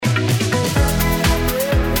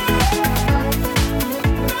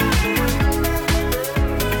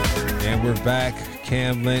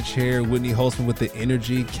Cam Lynch here. Whitney Holtzman with the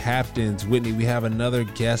Energy Captains. Whitney, we have another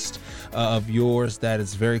guest of yours that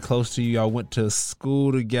is very close to you. Y'all went to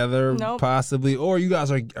school together, possibly, or you guys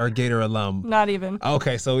are Gator alum. Not even.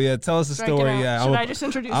 Okay, so yeah, tell us the story. Yeah, Should I just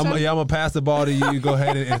introduce him? Yeah, I'm gonna pass the ball to you. You go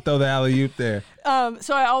ahead and throw the alley-oop there.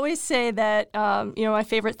 So I always say that my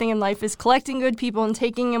favorite thing in life is collecting good people and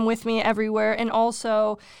taking them with me everywhere, and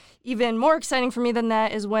also even more exciting for me than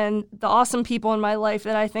that is when the awesome people in my life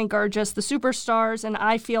that I think are just the superstars and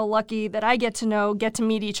I feel lucky that I get to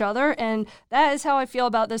meet each other. And that is how I feel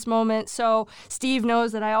about this moment. So Steve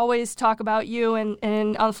knows that I always talk about you. And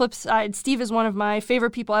on the flip side, Steve is one of my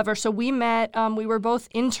favorite people ever. So we met, we were both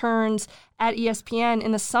interns at ESPN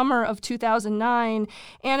in the summer of 2009.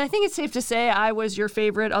 And I think it's safe to say I was your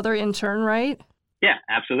favorite other intern, right? Yeah,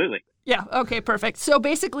 absolutely. Yeah, okay, perfect. So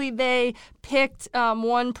basically they picked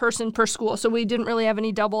one person per school, so we didn't really have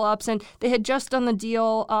any double ups, and they had just done the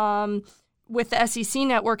deal with the SEC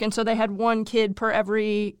network, and so they had one kid per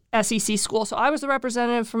every SEC school. So I was the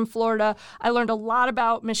representative from Florida. I learned a lot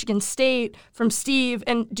about Michigan State from Steve.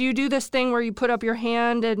 And do you do this thing where you put up your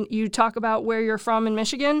hand and you talk about where you're from in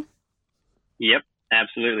Michigan? Yep,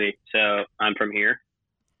 absolutely. So I'm from here.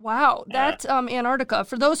 Wow, that's Antarctica.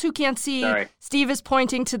 For those who can't see, Steve is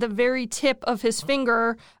pointing to the very tip of his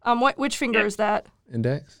finger. Which finger is that?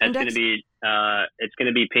 Index. That's going to be it's going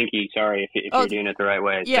to be pinky. Sorry, if you're doing it the right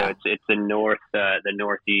way. Yeah. So it's the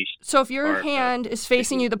northeast. So if your hand is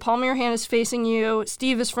facing you, the palm of your hand is facing you.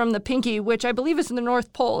 Steve is from the pinky, which I believe is in the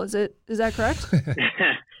North Pole. Is that correct?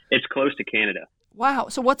 It's close to Canada. Wow.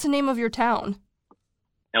 So what's the name of your town?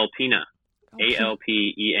 Alpena.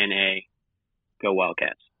 Alpena. Go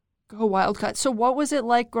Wildcats. Go Wildcats. So what was it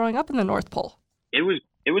like growing up in the North Pole? It was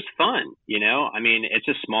fun, you know. I mean, it's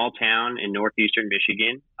a small town in northeastern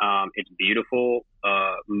Michigan. It's beautiful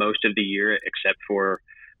most of the year except for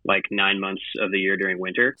like 9 months of the year during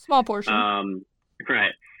winter. Small portion.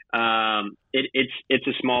 Right. It's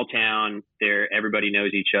a small town. There, everybody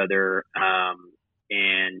knows each other,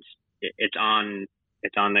 and it's on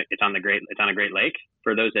a Great Lake.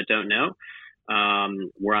 For those that don't know.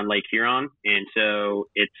 We're on Lake Huron, and so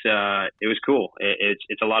it was cool.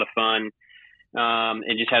 It's a lot of fun.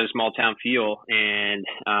 It just had a small town feel, and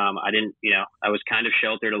I was kind of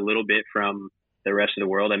sheltered a little bit from the rest of the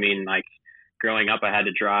world. I mean, like growing up, I had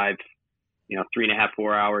to drive, 3.5,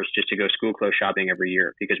 4 hours just to go school clothes shopping every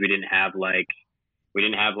year because we didn't have a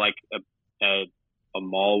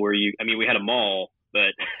mall we had a mall,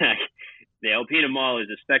 but the Alpena Mall is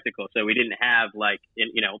a spectacle. So we didn't have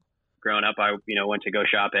growing up, I went to go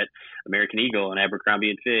shop at American Eagle and Abercrombie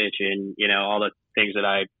and Fitch, and all the things that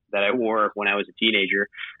I wore when I was a teenager.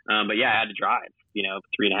 But yeah, I had to drive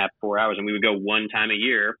 3.5, 4 hours, and we would go one time a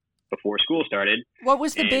year before school started. What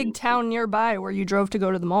was the big town nearby where you drove to go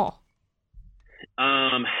to the mall?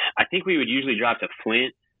 I think we would usually drive to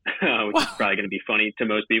Flint, which is probably going to be funny to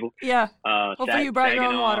most people. Yeah. Hopefully you brought your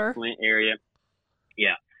own water. Flint area.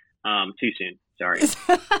 Yeah. Too soon. Sorry.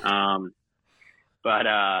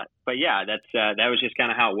 But yeah, that was just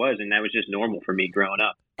kind of how it was, and that was just normal for me growing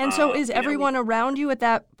up. And so is everyone around you at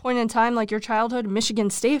that point in time, like your childhood, Michigan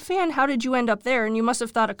State fan? How did you end up there? And you must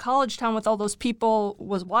have thought a college town with all those people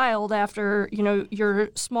was wild after,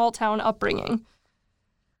 your small town upbringing.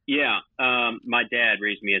 Yeah. My dad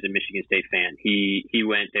raised me as a Michigan State fan. He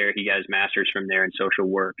went there. He got his master's from there in social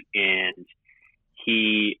work, and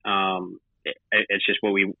it's just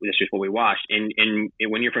what we watched. And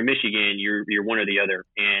when you're from Michigan, you're one or the other.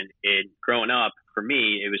 And growing up, for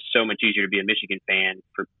me, it was so much easier to be a Michigan fan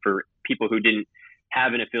for people who didn't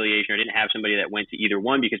have an affiliation or didn't have somebody that went to either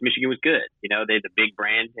one, because Michigan was good. They had the big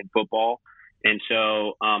brand in football. And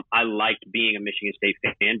so I liked being a Michigan State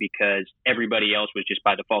fan because everybody else was just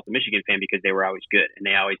by default a Michigan fan because they were always good and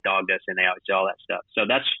they always dogged us and they always did all that stuff. So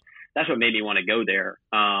that's what made me want to go there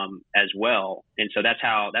as well. And so that's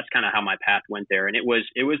kind of how my path went there. And it was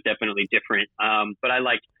definitely different. But I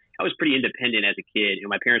was pretty independent as a kid.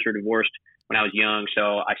 My parents were divorced when I was young,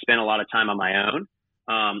 so I spent a lot of time on my own,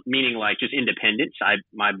 meaning like just independence.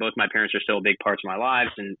 Both my parents are still big parts of my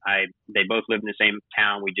lives, and they both lived in the same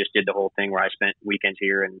town. We just did the whole thing where I spent weekends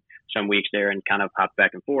here and some weeks there and kind of hopped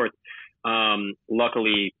back and forth.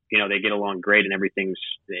 Luckily, they get along great and everything's,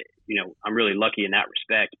 I'm really lucky in that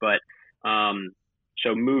respect. But,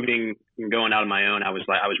 so moving and going out on my own, I was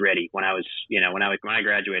ready when I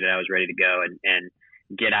graduated, I was ready to go and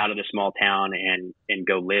get out of the small town and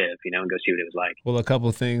go live, and go see what it was like. Well, a couple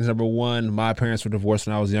of things. Number one, my parents were divorced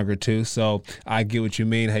when I was younger too, so I get what you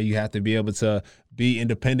mean. Hey, you have to be able to be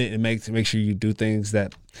independent and make sure you do things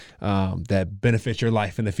that benefit your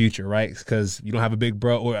life in the future, right? Because you don't have a big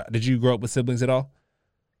bro. Or did you grow up with siblings at all?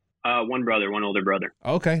 One brother, one older brother.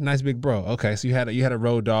 Okay, nice big bro. Okay, so you had a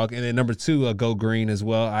road dog, and then number two, Go Green as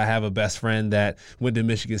well. I have a best friend that went to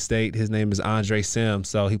Michigan State. His name is Andre Sims.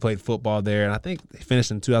 So he played football there, and I think he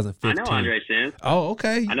finished in 2015. I know Andre Sims. Oh,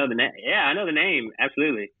 okay. I know the name. Yeah, I know the name.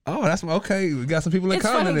 Absolutely. Oh, that's okay. We got some people in it's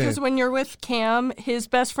common. It's funny because when you're with Cam, his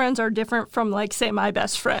best friends are different from, like, say, my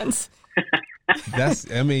best friends.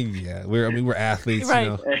 We're athletes, right? You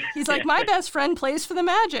know? He's like, my best friend plays for the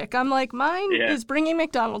Magic. I'm like, mine is bringing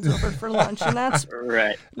McDonald's over for lunch, and that's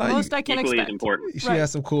right. The most I can expect. Important. She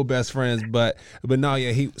has some cool best friends, but no,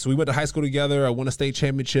 yeah. So we went to high school together. I won a state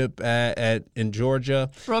championship in Georgia,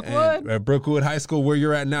 Brookwood High School, where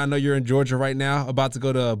you're at now. I know you're in Georgia right now, about to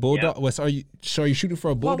go to Bulldog. Yep. Are you shooting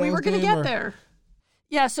for a Bulldogs game? Well, we were going to get there.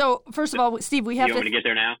 Yeah, so first of all, Steve, we have you want me to get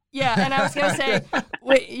there now? Yeah, and I was going to say,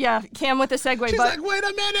 Cam with the segue. She's like, wait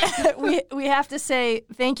a minute. we have to say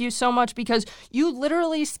thank you so much because you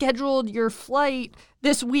literally scheduled your flight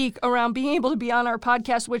this week around being able to be on our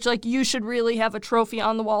podcast, which, like, you should really have a trophy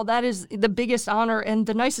on the wall. That is the biggest honor and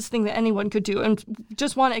the nicest thing that anyone could do. And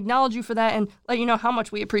just want to acknowledge you for that and let you know how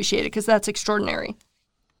much we appreciate it because that's extraordinary.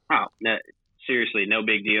 Oh, no. Seriously, no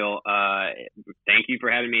big deal. Thank you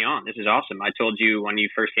for having me on. This is awesome. I told you when you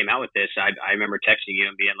first came out with this, I remember texting you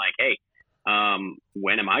and being like, hey,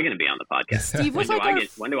 when am I going to be on the podcast? Steve was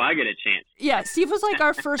when do I get a chance? Yeah, Steve was like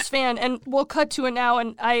our first fan, and we'll cut to it now,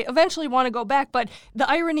 and I eventually want to go back, but the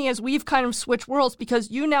irony is we've kind of switched worlds because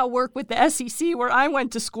you now work with the SEC where I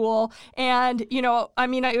went to school, and,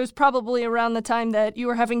 it was probably around the time that you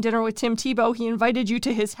were having dinner with Tim Tebow. He invited you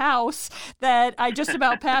to his house that I just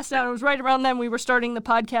about passed out. It was right around then we were starting the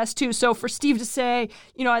podcast, too. So for Steve to say,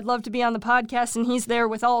 I'd love to be on the podcast, and he's there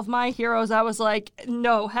with all of my heroes, I was like,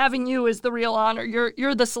 no, having you is the real honor.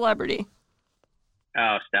 You're the celebrity.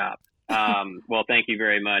 Oh, stop. Well, thank you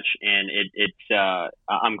very much. And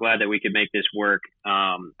I'm glad that we could make this work.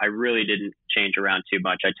 I really didn't change around too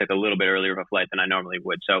much. I took a little bit earlier of a flight than I normally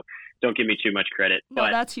would. So don't give me too much credit. No,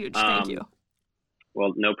 that's huge. Thank you.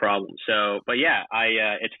 Well, no problem. So, but yeah,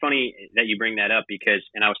 it's funny that you bring that up because,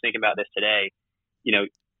 and I was thinking about this today,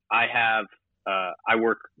 I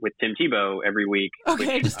work with Tim Tebow every week.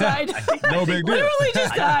 Okay, just died. No big deal. Literally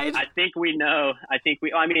just died. I think we know.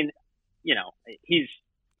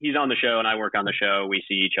 He's on the show and I work on the show. We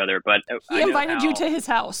see each other, but he invited you to his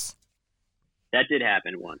house. That did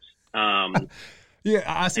happen once. Yeah,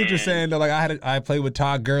 I see what you're saying though. Like I played with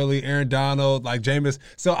Todd Gurley, Aaron Donald, like Jameis.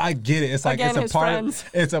 So I get it. It's like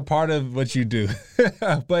it's a part of what you do.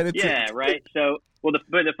 But it's right. So but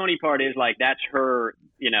the funny part is like that's her.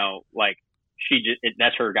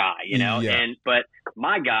 That's her guy. Yeah. But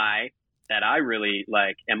my guy that I really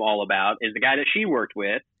am all about is the guy that she worked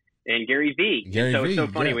with. And Gary V. It's so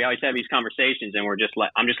funny. Yeah. We always have these conversations, and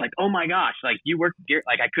I'm just like, oh my gosh, like you worked,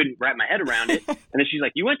 I couldn't wrap my head around it. And then she's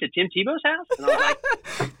like, you went to Tim Tebow's house, and I was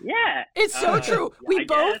like, yeah, it's so true. We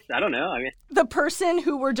both. I don't know. The person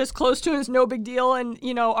who we're just close to is no big deal, and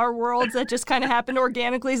our worlds that just kind of happened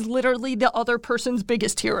organically is literally the other person's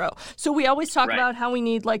biggest hero. So we always talk about how we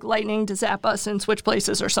need lightning to zap us and switch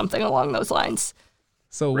places or something along those lines.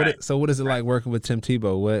 So what is it like working with Tim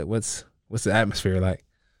Tebow? What's the atmosphere like?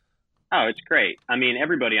 Oh, it's great. I mean,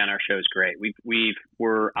 everybody on our show is great.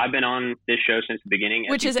 I've been on this show since the beginning,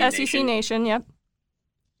 which is SEC Nation. Yep.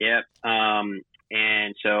 Yep.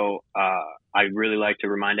 And so I really like to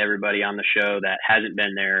remind everybody on the show that hasn't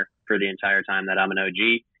been there for the entire time that I'm an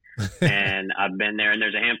OG, and I've been there. And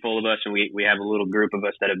there's a handful of us, and we have a little group of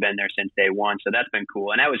us that have been there since day one. So that's been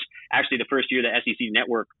cool. And that was actually the first year the SEC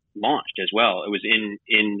Network launched as well. It was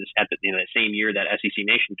at the same year that SEC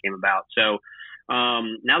Nation came about. So.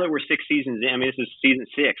 Now that we're 6 seasons in, this is season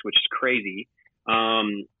 6, which is crazy.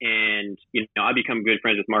 And I become good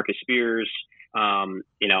friends with Marcus Spears. I'm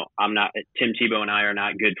not, Tim Tebow and I are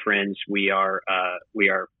not good friends. We are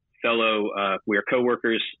fellow, we are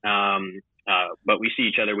coworkers. But we see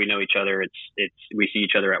each other, we know each other. We see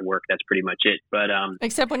each other at work. That's pretty much it. But,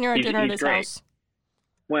 except when you're at dinner at his house.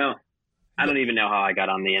 Well, I don't even know how I got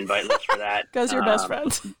on the invite list for that. Because you're best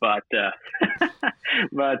friends. But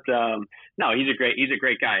no, he's a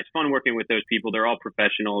great guy. It's fun working with those people. They're all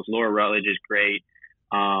professionals. Laura Rutledge is great.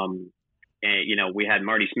 And we had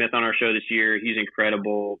Marty Smith on our show this year. He's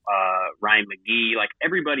incredible. Ryan McGee, like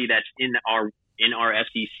everybody that's in our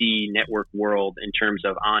SEC network world in terms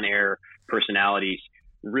of on-air personalities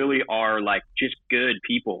really are like just good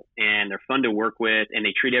people, and they're fun to work with, and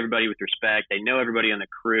they treat everybody with respect. They know everybody on the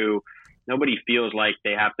crew. Nobody feels like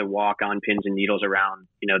they have to walk on pins and needles around,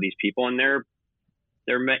 these people, and they're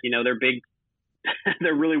big,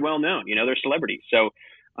 they're really well known, they're celebrities. So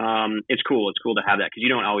it's cool. It's cool to have that because you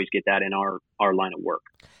don't always get that in our line of work.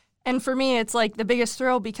 And for me, it's like the biggest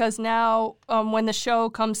thrill because now when the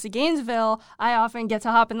show comes to Gainesville, I often get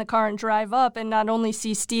to hop in the car and drive up and not only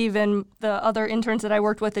see Steve and the other interns that I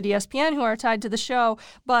worked with at ESPN who are tied to the show,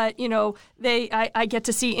 but, I get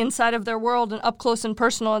to see inside of their world and up close and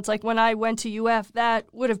personal. It's like when I went to UF, that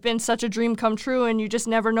would have been such a dream come true, and you just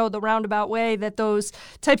never know the roundabout way that those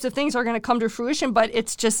types of things are going to come to fruition. But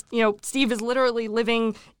it's just, Steve is literally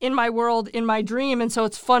living in my world, in my dream, and so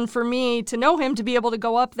it's fun for me to know him, to be able to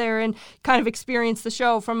go up there and kind of experience the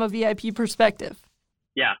show from a VIP perspective.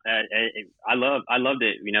 Yeah, I loved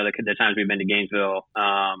it. The times we've been to Gainesville,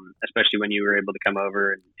 especially when you were able to come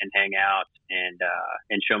over and hang out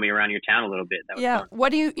and show me around your town a little bit. That was fun.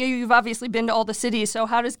 What you've obviously been to all the cities, so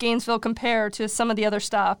how does Gainesville compare to some of the other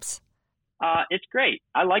stops? It's great.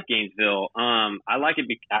 I like Gainesville. I like it.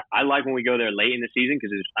 I like when we go there late in the season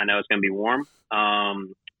because I know it's going to be warm.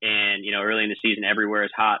 And early in the season, everywhere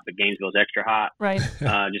is hot, but Gainesville's extra hot, right?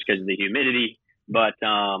 Just because of the humidity. But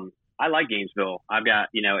I like Gainesville. I've got,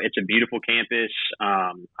 it's a beautiful campus.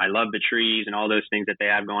 I love the trees and all those things that they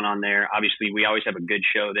have going on there. Obviously, we always have a good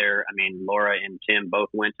show there. I mean, Laura and Tim both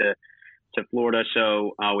went to Florida,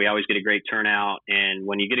 so we always get a great turnout. And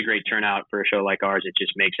when you get a great turnout for a show like ours, it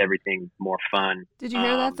just makes everything more fun. Did you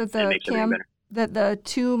hear that the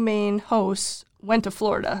two main hosts went to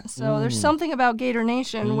Florida? So there's something about Gator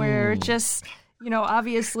Nation where just,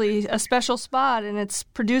 obviously a special spot, and it's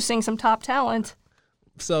producing some top talent.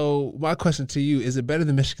 So my question to you, is it better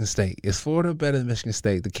than Michigan State? Is Florida better than Michigan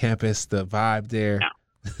State? The campus, the vibe there?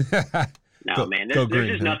 No, man. There's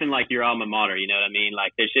just nothing like your alma mater, you know what I mean?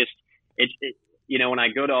 Like there's just, when I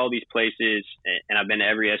go to all these places, and I've been to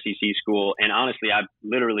every SEC school, and honestly, I've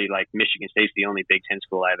literally, Michigan State's the only Big Ten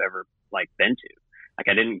school I've ever, been to.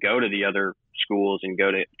 I didn't go to the other schools and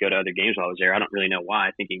go to other games while I was there. I don't really know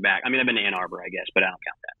why, thinking back. I mean, I've been to Ann Arbor, I guess, but I don't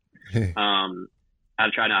count that. I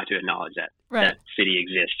try not to acknowledge that that city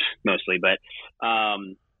exists mostly. But,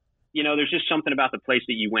 there's just something about the place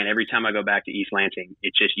that you went. Every time I go back to East Lansing,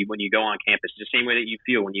 it's just when you go on campus, it's the same way that you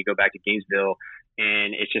feel when you go back to Gainesville.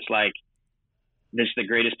 And it's just like, this is the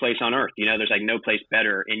greatest place on earth. There's no place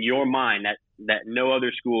better in your mind that no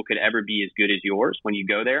other school could ever be as good as yours when you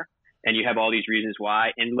go there. And you have all these reasons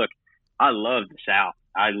why. And look, I love the South.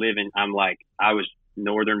 I was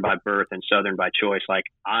Northern by birth and Southern by choice.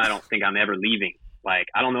 I don't think I'm ever leaving.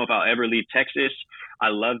 I don't know if I'll ever leave Texas. I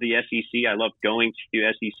love the SEC. I love going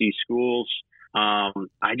to SEC schools.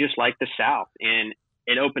 I just like the South. And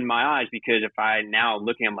it opened my eyes because if I now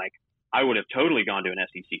looking, I'm like, I would have totally gone to an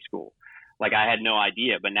SEC school. I had no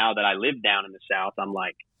idea. But now that I live down in the South, I'm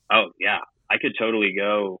like, oh, yeah, I could totally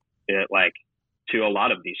go to a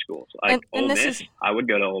lot of these schools. Ole Miss, I would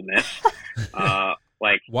go to Ole Miss.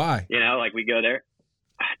 Why? We go there.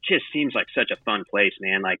 It just seems like such a fun place,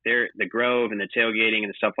 man. The Grove and the tailgating and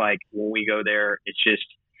the stuff. When we go there, it's just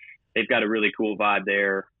they've got a really cool vibe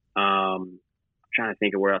there. I'm trying to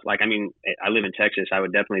think of where else. I live in Texas. I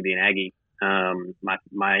would definitely be an Aggie.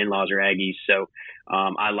 My in-laws are Aggies, so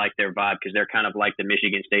I like their vibe because they're kind of like the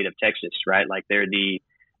Michigan State of Texas, right? They're the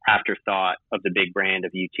afterthought of the big brand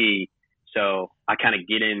of UT. So I kind of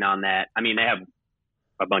get in on that. I mean, they have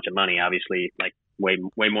a bunch of money, obviously,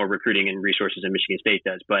 way more recruiting and resources than Michigan State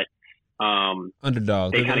does. But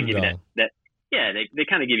underdog, they kind of give you that. Yeah, they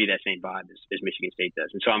kind of give you that same vibe as Michigan State does.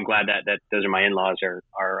 And so I'm glad that those are my in-laws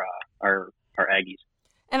are Aggies.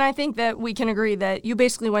 And I think that we can agree that you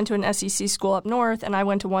basically went to an SEC school up north, and I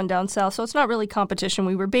went to one down south. So it's not really competition.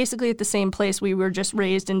 We were basically at the same place. We were just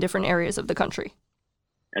raised in different areas of the country.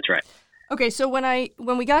 That's right. Okay, so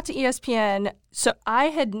when we got to ESPN, so I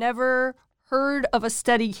had never heard of a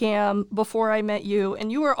Steadicam before I met you,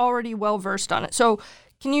 and you were already well versed on it. So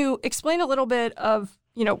can you explain a little bit of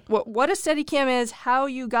what a Steadicam is, how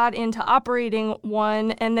you got into operating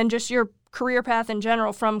one, and then just your career path in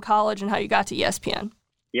general from college and how you got to ESPN?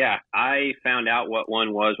 Yeah, I found out what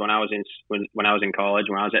one was when I was in college.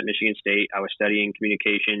 When I was at Michigan State, I was studying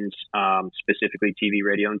communications, specifically TV,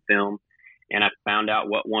 radio, and film. And I found out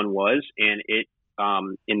what one was, and it,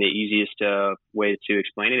 in the easiest way to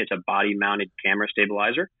explain it, it's a body-mounted camera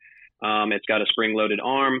stabilizer. It's got a spring-loaded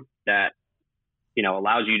arm that,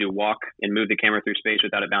 allows you to walk and move the camera through space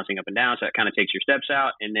without it bouncing up and down. So it kind of takes your steps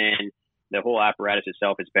out, and then the whole apparatus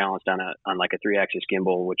itself is balanced on a 3-axis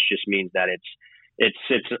gimbal, which just means that it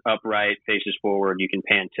sits upright, faces forward. You can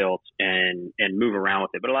pan, tilt, and move around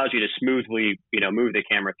with it, but it allows you to smoothly, move the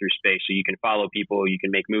camera through space. So you can follow people. You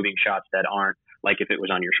can make moving shots that aren't like if it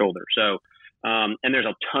was on your shoulder. So, and there's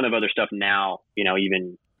a ton of other stuff now,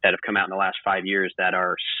 even that have come out in the last 5 years that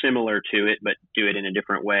are similar to it, but do it in a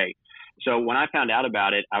different way. So when I found out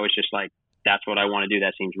about it, I was just like, that's what I want to do.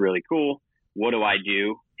 That seems really cool. what do I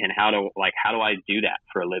do, and how do I do that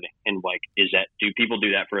for a living? And like, do people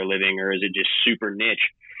do that for a living, or is it just super niche?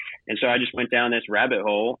 And so I just went down this rabbit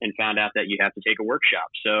hole and found out that you have to take a workshop.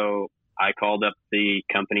 So I called up the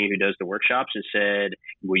company who does the workshops and said,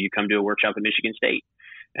 will you come do a workshop at Michigan State?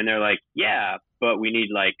 And they're like, yeah, but we need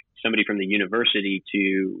like somebody from the university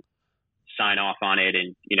to sign off on it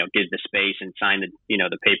and, give the space and sign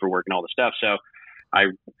the paperwork and all the stuff. So I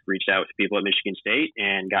reached out to people at Michigan State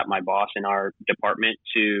and got my boss in our department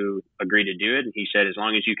to agree to do it. And he said, as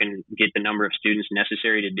long as you can get the number of students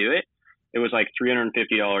necessary to do it, it was like $350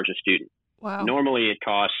 a student. Wow. Normally it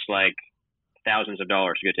costs like thousands of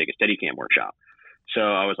dollars to go take a Steadicam workshop. So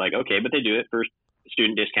I was like, okay, but they do it for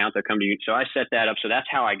student discount. They'll come to you. So I set that up. So that's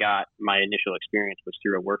how I got my initial experience, was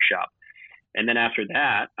through a workshop. And then after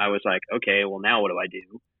that, I was like, okay, well, now what do I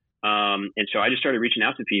do? And so I just started reaching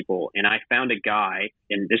out to people, and I found a guy,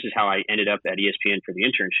 and this is how I ended up at ESPN for the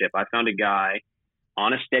internship. I found a guy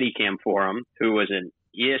on a Steadicam forum who was an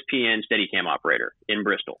ESPN Steadicam operator in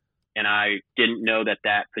Bristol. And I didn't know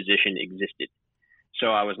that position existed. So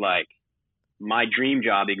I was like, my dream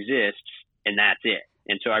job exists, and that's it.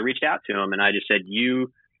 And so I reached out to him and I just said,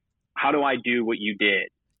 how do I do what you did?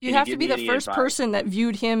 You have to be the first person that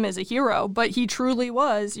viewed him as a hero, but he truly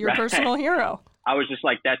was your personal hero. I was just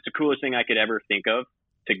like, that's the coolest thing I could ever think of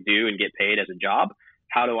to do and get paid as a job.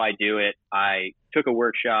 How do I do it? I took a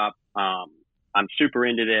workshop. I'm super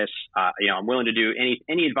into this. I'm willing to do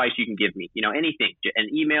any advice you can give me, anything, an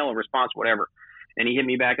email, a response, whatever. And he hit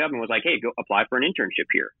me back up and was like, hey, go apply for an internship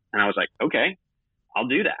here. And I was like, okay, I'll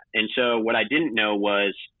do that. And so what I didn't know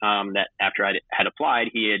was that after I had applied,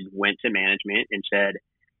 he had went to management and said,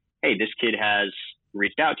 hey, this kid has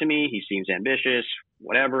reached out to me. He seems ambitious,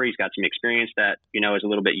 whatever. He's got some experience that, is a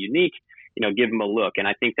little bit unique, give him a look. And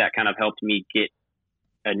I think that kind of helped me get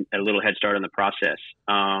a little head start on the process.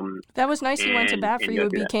 That was nice. He went to bat for you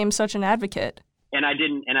and became such an advocate. And I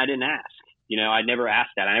didn't ask, I never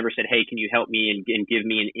asked that. I never said, hey, can you help me and give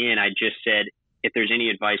me an in? I just said, if there's any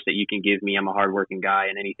advice that you can give me, I'm a hardworking guy,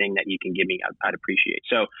 and anything that you can give me, I'd appreciate.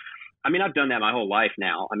 So, I've done that my whole life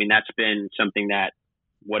now. That's been something that,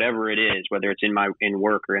 whatever it is, whether it's in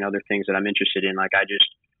work or in other things that I'm interested in, like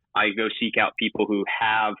I go seek out people who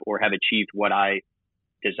have or have achieved what I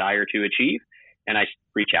desire to achieve, and I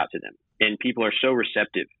reach out to them. And people are so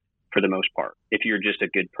receptive for the most part, if you're just a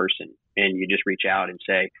good person and you just reach out and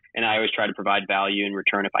say, and I always try to provide value in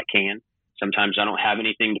return if I can. Sometimes I don't have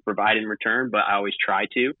anything to provide in return, but I always try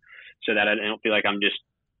to, so that I don't feel like I'm just,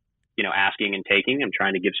 asking and taking. I'm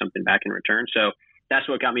trying to give something back in return. So that's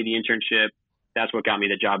what got me the internship. That's what got me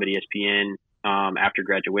the job at ESPN after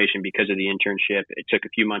graduation, because of the internship. It took a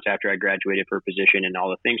few months after I graduated for a position and all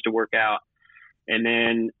the things to work out. And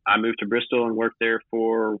then I moved to Bristol and worked there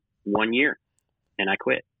for 1 year, and I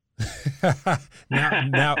quit.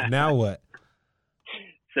 now what?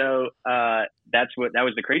 So that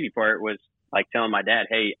was the crazy part, was like telling my dad,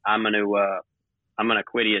 hey, I'm gonna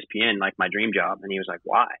quit ESPN, like my dream job. And he was like,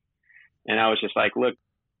 why? And I was just like, look,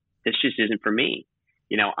 this just isn't for me.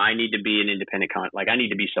 I need to be an independent I need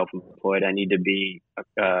to be self-employed. I need to be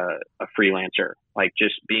a freelancer. Like,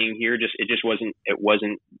 just being here, it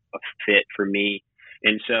wasn't a fit for me.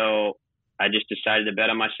 And so I just decided to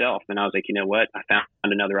bet on myself. And I was like, you know what? I found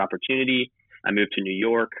another opportunity. I moved to New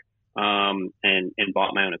York and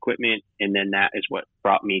bought my own equipment. And then that is what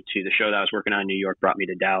brought me to the show that I was working on in New York, brought me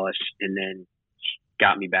to Dallas, and then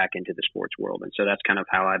got me back into the sports world. And so that's kind of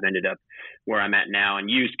how I've ended up where I'm at now, and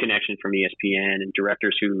used connections from ESPN and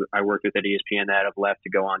directors who I worked with at ESPN that have left to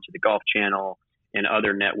go on to the Golf Channel and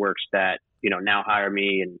other networks that, now hire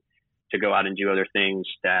me and to go out and do other things,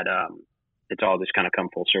 that it's all just kind of come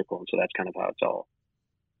full circle. And so that's kind of how it's all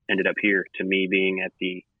ended up here, to me being at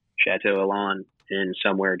the Chateau Elan in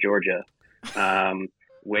somewhere, Georgia,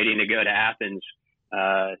 waiting to go to Athens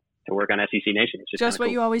to work on SEC Nation. It's just what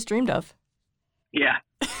cool. You always dreamed of. Yeah.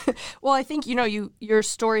 Well, I think, your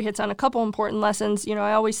story hits on a couple important lessons.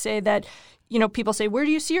 I always say that, people say, where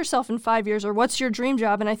do you see yourself in 5 years, or what's your dream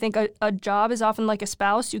job? And I think a job is often like a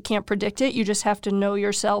spouse. You can't predict it. You just have to know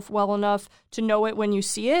yourself well enough to know it when you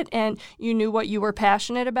see it. And you knew what you were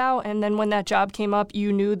passionate about. And then when that job came up,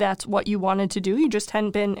 you knew that's what you wanted to do. You just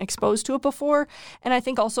hadn't been exposed to it before. And I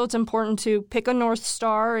think also it's important to pick a North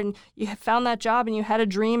Star, and you found that job and you had a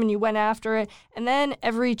dream and you went after it. And then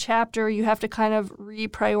every chapter you have to kind of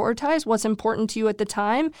reprioritize what's important to you at the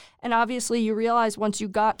time. And obviously you realize once you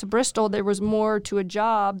got to Bristol, there was more to a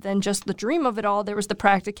job than just the dream of it all. There was the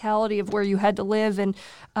practicality of where you had to live. And,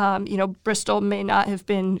 Bristol may not have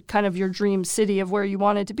been kind of your dream city of where you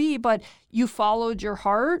wanted to be, but you followed your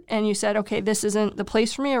heart and you said, okay, this isn't the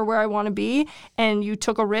place for me or where I want to be. And you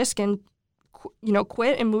took a risk and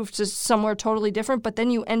quit and moved to somewhere totally different, but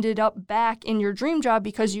then you ended up back in your dream job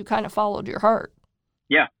because you kind of followed your heart.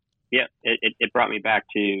 Yeah. It brought me back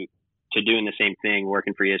to doing the same thing,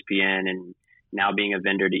 working for ESPN and now being a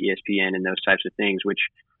vendor to ESPN and those types of things, which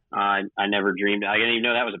I never dreamed. I didn't even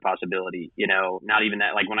know that was a possibility, not even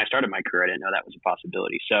that. Like when I started my career, I didn't know that was a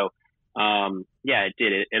possibility. So, it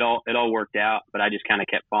did. It all worked out, but I just kind of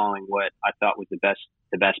kept following what I thought was the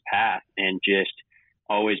best path and just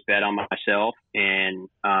always bet on myself and,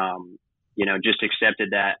 just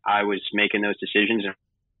accepted that I was making those decisions and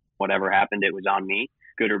whatever happened, it was on me,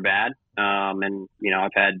 good or bad. I've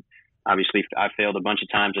failed a bunch of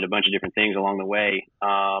times at a bunch of different things along the way.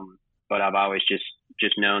 But I've always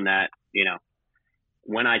just known that,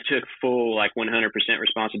 when I took full, 100%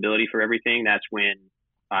 responsibility for everything, that's when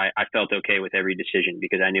I felt okay with every decision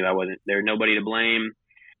because I knew there's nobody to blame.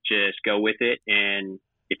 Just go with it. And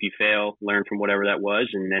if you fail, learn from whatever that was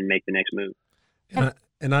and then make the next move.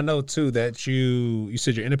 And I know too that you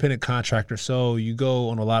said you're an independent contractor, so you go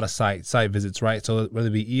on a lot of site visits, right? So whether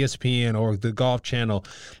it be ESPN or the Golf Channel.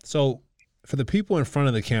 So for the people in front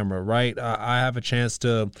of the camera, right? I have a chance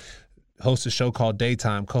to co-host a show called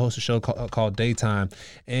Daytime,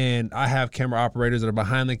 and I have camera operators that are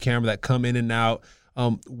behind the camera that come in and out.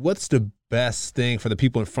 What's the best thing for the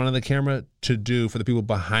people in front of the camera to do for the people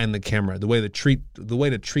behind the camera? The way to treat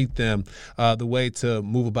them, the way to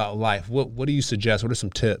move about life. What do you suggest? What are some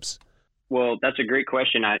tips? Well, that's a great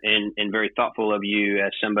question, and very thoughtful of you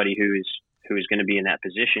as somebody who is going to be in that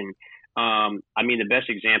position. The best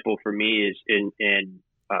example for me is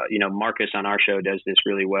Marcus on our show does this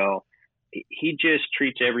really well. He just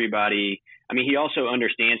treats everybody. He also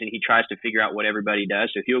understands and he tries to figure out what everybody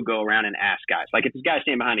does. So he'll go around and ask guys. Like if this guy's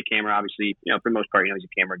standing behind the camera, obviously, for the most part, he's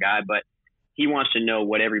a camera guy, but he wants to know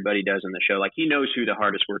what everybody does on the show. Like he knows who the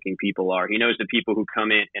hardest working people are. He knows the people who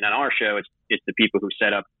come in, and on our show, it's the people who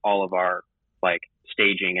set up all of our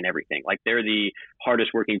staging and everything. Like they're the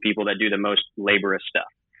hardest working people that do the most laborious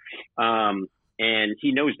stuff. And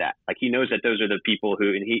he knows that. He knows that those are the people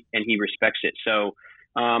who, and he respects it. So.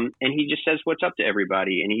 And he just says what's up to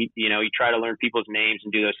everybody. And he try to learn people's names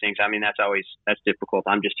and do those things. That's difficult.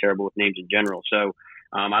 I'm just terrible with names in general. So,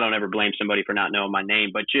 I don't ever blame somebody for not knowing my name,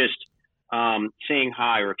 but just, saying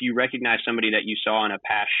hi, or if you recognize somebody that you saw in a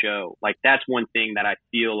past show, that's one thing that I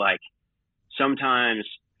feel like sometimes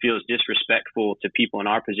feels disrespectful to people in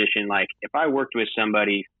our position. Like if I worked with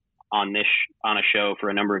somebody on a show for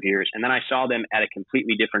a number of years and then I saw them at a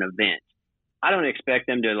completely different event, I don't expect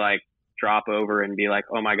them to drop over and be like,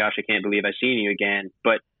 oh my gosh, I can't believe I've seen you again.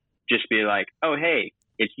 But just be like, oh, hey,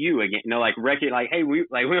 it's you again. Hey,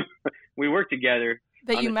 we worked together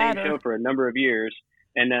on the same show for a number of years.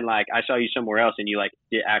 And then I saw you somewhere else and you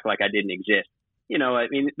act like I didn't exist.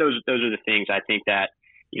 Those are the things I think that,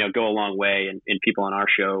 go a long way. And people on our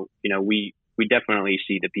show, we definitely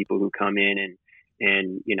see the people who come in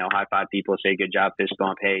and high five people, say good job, fist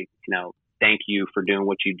bump. Hey, thank you for doing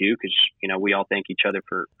what you do. Cause we all thank each other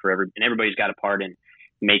for and everybody's got a part in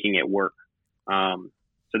making it work.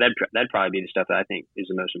 So that'd probably be the stuff that I think is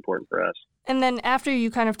the most important for us. And then after you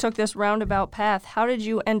kind of took this roundabout path, how did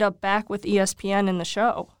you end up back with ESPN in the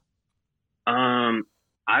show?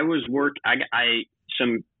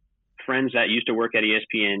 Some friends that used to work at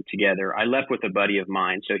ESPN together, I left with a buddy of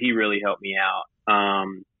mine. So he really helped me out.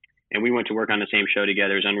 And we went to work on the same show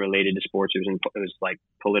together. It was unrelated to sports. It was like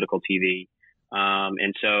political TV.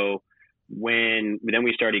 And so then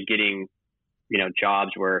we started getting,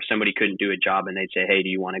 jobs where somebody couldn't do a job and they'd say, hey, do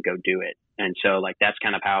you want to go do it? And so that's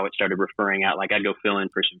kind of how it started referring out. I'd go fill in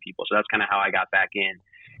for some people. So that's kind of how I got back in.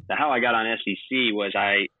 How I got on SEC was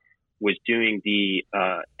I was doing the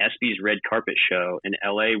ESPY's red carpet show in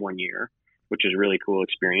LA one year, which was a really cool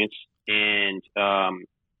experience. And,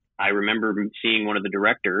 I remember seeing one of the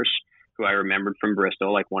directors who I remembered from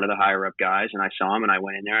Bristol, one of the higher up guys. And I saw him and I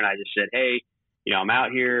went in there and I just said, hey, I'm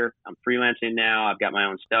out here. I'm freelancing now. I've got my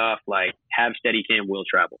own stuff. Have Steadicam, we'll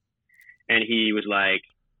travel. And he was like,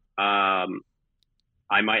 I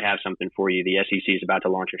might have something for you. The SEC is about to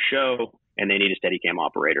launch a show and they need a Steadicam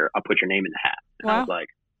operator. I'll put your name in the hat. And wow. I was like,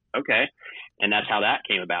 okay. And that's how that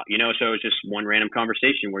came about, so it was just one random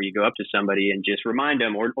conversation where you go up to somebody and just remind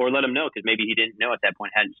them or let them know, because maybe he didn't know at that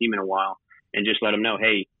point, hadn't seen him in a while, and just let them know,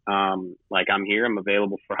 hey, I'm here, I'm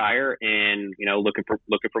available for hire, and looking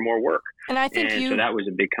for more work. And I think so that was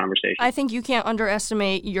a big conversation. I think you can't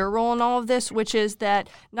underestimate your role in all of this, which is that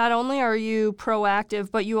not only are you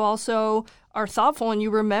proactive, but you also are thoughtful and you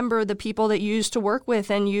remember the people that you used to work with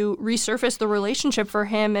and you resurfaced the relationship for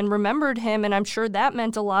him and remembered him. And I'm sure that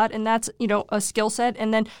meant a lot. And that's, a skill set.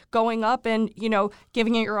 And then going up and,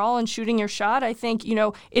 giving it your all and shooting your shot. I think,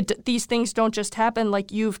 these things don't just happen.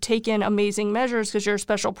 Like, you've taken amazing measures because you're a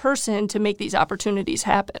special person to make these opportunities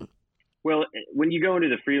happen. Well, when you go into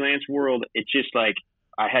the freelance world, it's just like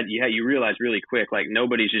you realize really quick, like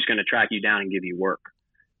nobody's just going to track you down and give you work.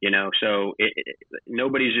 So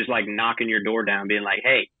nobody's just like knocking your door down being like,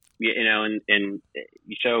 hey, and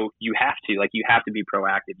so you have to be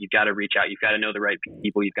proactive. You've got to reach out. You've got to know the right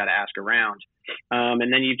people. You've got to ask around.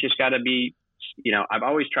 And then you've just got to be, I've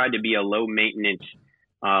always tried to be a low maintenance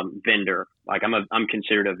vendor. Like I'm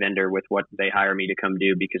considered a vendor with what they hire me to come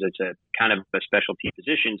do because it's a kind of a specialty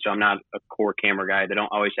position. So I'm not a core camera guy. They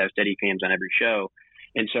don't always have steady cams on every show.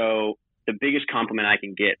 And so the biggest compliment I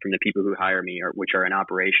can get from the people who hire me, which are in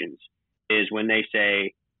operations, is when they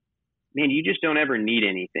say, man, you just don't ever need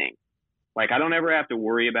anything. Like, I don't ever have to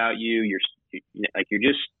worry about you.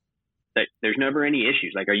 There's never any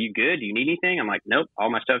issues. Like, are you good? Do you need anything? I'm like, nope,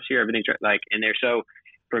 all my stuff's here. Everything's right. Like, and they're so,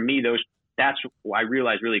 for me, that's I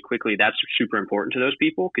realized really quickly that's super important to those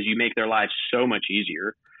people because you make their lives so much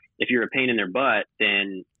easier. If you're a pain in their butt,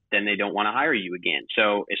 then they don't want to hire you again.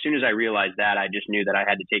 So as soon as I realized that, I just knew that I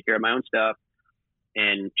had to take care of my own stuff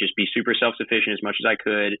and just be super self-sufficient as much as I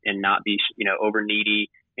could and not be, over needy.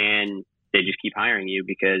 And they just keep hiring you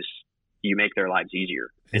because you make their lives easier.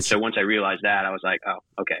 And so once I realized that, I was like, oh,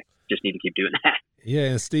 okay, just need to keep doing that. Yeah.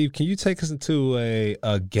 And Steve, can you take us into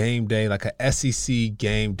a game day, like a SEC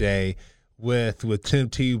game day with Tim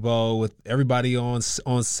Tebow, with everybody on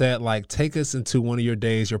set? Like, take us into one of your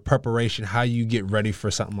days, your preparation, how you get ready for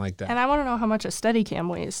something like that. And I want to know how much a Steadicam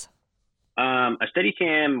weighs. A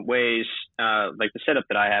Steadicam weighs, like the setup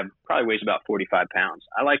that I have, probably weighs about 45 pounds.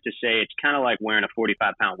 I like to say it's kind of like wearing a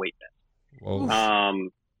 45-pound weight vest. Whoa.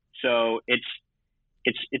 So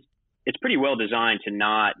it's pretty well designed to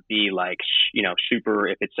not be like, super,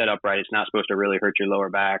 if it's set up right, it's not supposed to really hurt your lower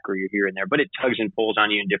back or your here and there, but it tugs and pulls on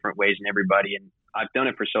you in different ways than everybody. And I've done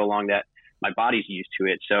it for so long that my body's used to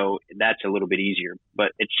it. So that's a little bit easier,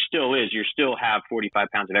 but it still is, you still have 45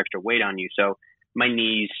 pounds of extra weight on you. So my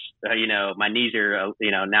knees, my knees are,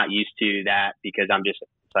 not used to that because it's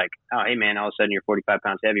like, oh, hey man, all of a sudden you're 45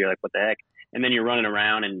 pounds heavier. Like, what the heck? And then you're running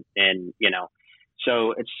around and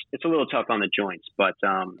so it's a little tough on the joints, but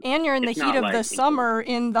and you're in the heat of the summer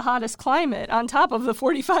in the hottest climate on top of the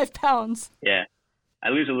 45 pounds. Yeah, I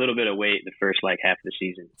lose a little bit of weight the first half of the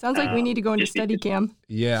season. Sounds like we need to go into Steadicam.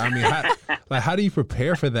 Yeah, I mean, how do you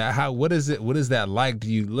prepare for that? What is it? What is that like?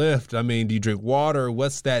 Do you lift? I mean, do you drink water?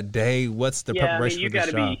 What's that day? What's the preparation for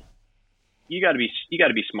the shot? You got to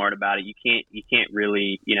be smart about it. You can't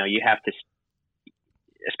really, you have to.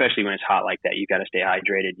 Especially when it's hot like that, you got to stay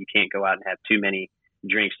hydrated. You can't go out and have too many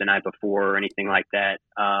drinks the night before or anything like that.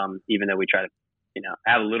 Even though we try to,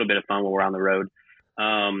 have a little bit of fun when we're on the road.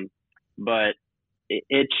 But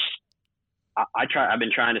I've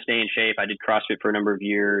been trying to stay in shape. I did CrossFit for a number of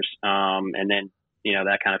years. And then,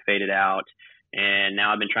 that kind of faded out. And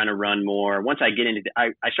now I've been trying to run more. Once I get into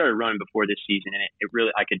I started running before this season, and it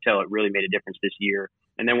really, I could tell it really made a difference this year.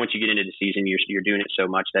 And then once you get into the season, you're doing it so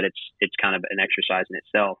much that it's kind of an exercise in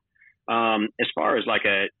itself. As far as like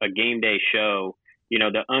a game day show,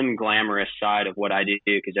 the unglamorous side of what I do,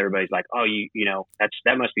 because everybody's like, oh,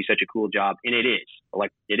 that must be such a cool job. And it is.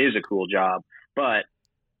 Like, it is a cool job. But,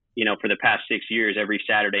 for the past 6 years, every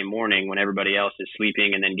Saturday morning when everybody else is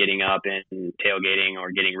sleeping and then getting up and tailgating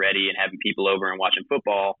or getting ready and having people over and watching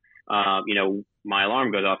football, my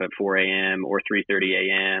alarm goes off at 4 a.m. or 3:30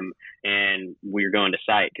 a.m. and we're going to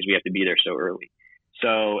site because we have to be there so early.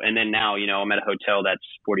 So, and then now, I'm at a hotel that's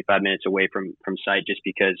 45 minutes away from site just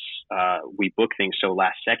because we book things so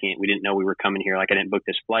last second. We didn't know we were coming here. Like, I didn't book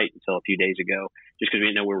this flight until a few days ago just because we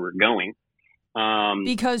didn't know where we were going.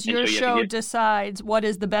 Because your show decides what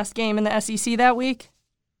is the best game in the SEC that week?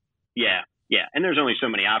 Yeah. And there's only so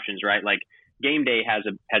many options, right? Like, game day has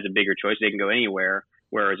a bigger choice. They can go anywhere.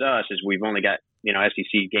 Whereas us is we've only got,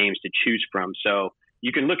 SEC games to choose from. So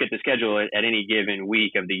you can look at the schedule at any given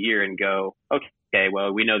week of the year and go, okay,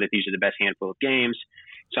 well, we know that these are the best handful of games.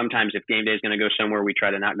 Sometimes if game day is going to go somewhere, we try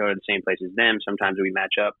to not go to the same place as them. Sometimes we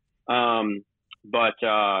match up.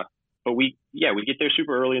 But we get there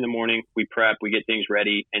super early in the morning. We prep, we get things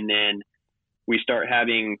ready. And then we start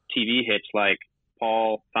having TV hits like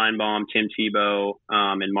Paul Feinbaum, Tim Tebow,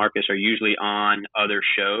 and Marcus are usually on other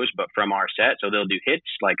shows, but from our set. So they'll do hits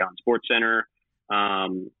like on SportsCenter,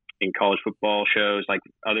 in college football shows, like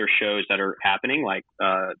other shows that are happening. Like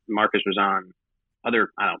Marcus was on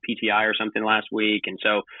other, I don't know, PTI or something last week. And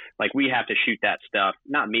so like we have to shoot that stuff,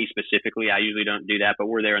 not me specifically. I usually don't do that, but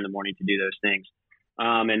we're there in the morning to do those things.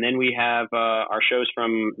 And then we have our shows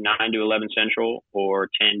from 9 to 11 Central or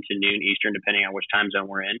 10 to noon Eastern, depending on which time zone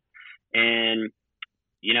we're in. And,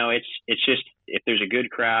 you know, it's just, if there's a good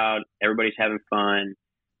crowd, everybody's having fun.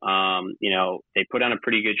 You know, they put on a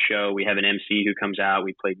pretty good show. We have an MC who comes out.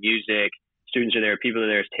 We play music. Students are there. People are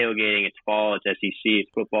there. It's tailgating. It's fall. It's SEC. It's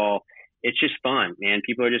football. It's just fun, man.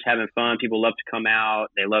 People are just having fun. People love to come out.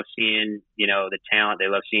 They love seeing, you know, the talent. They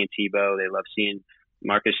love seeing Tebow. They love seeing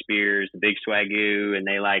Marcus Spears, the Big Swagoo. And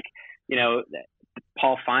they like, you know,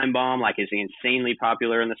 Paul Feinbaum, like, is insanely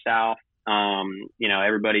popular in the South. You know,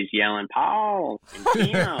 everybody's yelling, Paul, and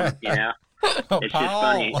Tim, you know. It's just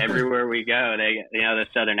funny. Everywhere we go, they, you know, the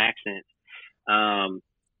Southern accent.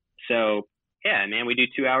 So, yeah, man, we do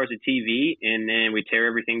 2 hours of TV, and then we tear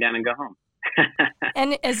everything down and go home.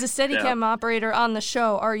 And as a Steadicam operator on the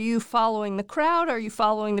show, are you following the crowd? Are you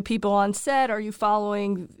following the people on set? Are you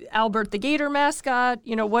following Albert the Gator mascot?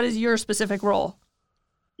 You know, what is your specific role?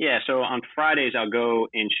 Yeah, so on Fridays, I'll go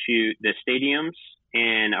and shoot the stadiums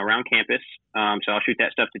and around campus. So I'll shoot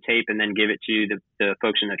that stuff to tape and then give it to the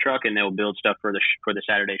folks in the truck, and they'll build stuff for the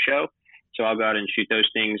Saturday show. So I'll go out and shoot those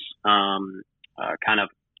things kind of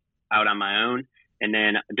out on my own. And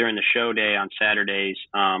then during the show day on Saturdays,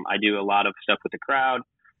 I do a lot of stuff with the crowd.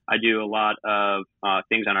 I do a lot of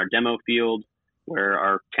things on our demo field where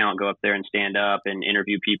our talent go up there and stand up and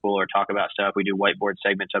interview people or talk about stuff. We do whiteboard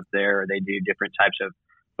segments up there. Or they do different types of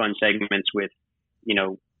fun segments with, you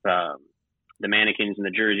know, the mannequins and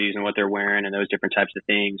the jerseys and what they're wearing and those different types of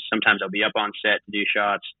things. Sometimes I'll be up on set to do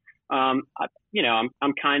shots. You know,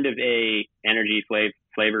 I'm kind of a energy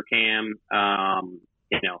flavor cam,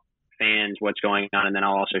 you know, fans, what's going on, and then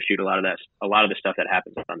I'll also shoot a lot of the stuff that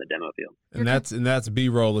happens on the demo field. And that's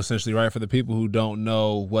B-roll essentially, right? For the people who don't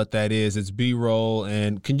know what that is, it's B-roll.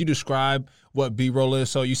 And can you describe what B-roll is?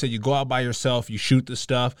 So you said you go out by yourself, you shoot the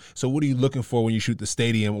stuff. So what are you looking for when you shoot the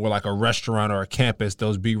stadium or like a restaurant or a campus,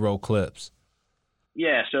 those B-roll clips?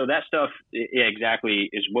 Yeah, so that stuff, yeah, exactly,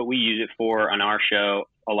 is what we use it for on our show.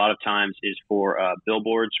 A lot of times is for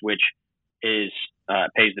billboards, which is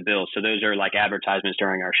pays the bills. So those are like advertisements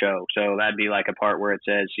during our show. So that'd be like a part where it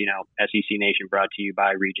says, you know, SEC Nation brought to you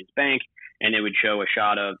by Regions Bank, and it would show a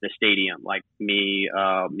shot of the stadium, like me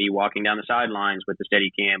walking down the sidelines with the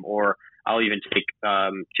Steadicam, or I'll even take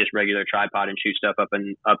just regular tripod and shoot stuff up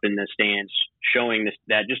in the stands, showing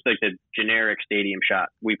that just like the generic stadium shot.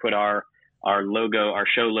 We put our logo, our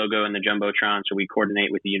show logo in the Jumbotron, so we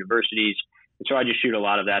coordinate with the universities. And so I just shoot a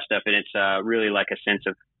lot of that stuff, and it's really like a sense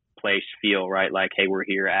of place feel, right? Like, hey, we're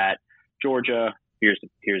here at Georgia. Here's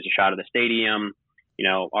a shot of the stadium. You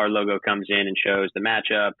know, our logo comes in and shows the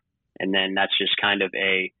matchup, and then that's just kind of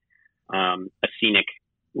a scenic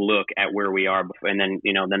look at where we are. And then,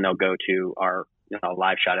 you know, then they'll go to our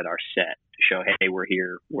live shot at our set to show, hey, we're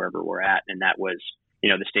here wherever we're at, and that was, you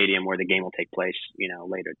know, the stadium where the game will take place, you know,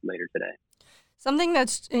 later today. Something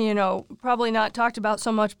that's, you know, probably not talked about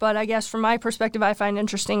so much, but I guess from my perspective, I find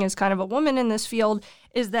interesting as kind of a woman in this field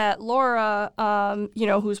is that Laura, you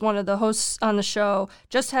know, who's one of the hosts on the show,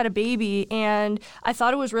 just had a baby. And I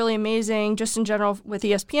thought it was really amazing just in general with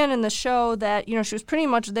ESPN and the show that, you know, she was pretty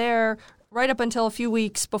much there right up until a few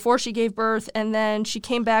weeks before she gave birth, and then she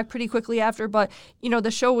came back pretty quickly after. But, you know, the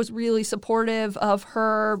show was really supportive of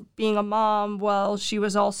her being a mom while she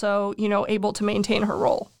was also, you know, able to maintain her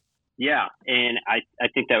role. Yeah, and I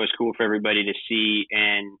think that was cool for everybody to see,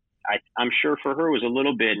 and I'm sure for her it was a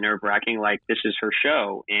little bit nerve-wracking, like this is her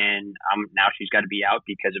show, and now she's got to be out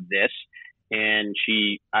because of this. And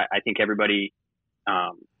I think everybody,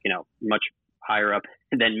 you know, much higher up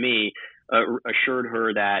than me, assured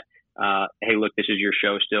her that, hey, look, this is your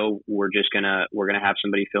show still. We're gonna have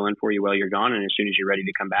somebody fill in for you while you're gone, and as soon as you're ready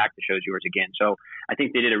to come back, the show's yours again. So I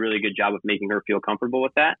think they did a really good job of making her feel comfortable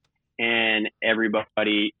with that. And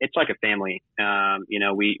everybody, it's like a family. You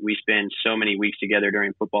know, we spend so many weeks together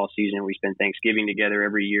during football season. We spend Thanksgiving together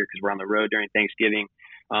every year because we're on the road during Thanksgiving.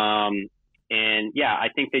 And yeah, I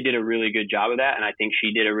think they did a really good job of that. And I think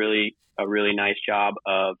she did a really nice job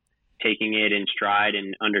of taking it in stride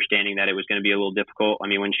and understanding that it was going to be a little difficult. I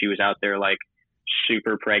mean, when she was out there like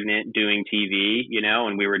super pregnant doing TV, you know,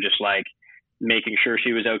 and we were just like making sure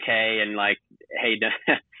she was okay and like, hey,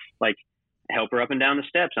 like, help her up and down the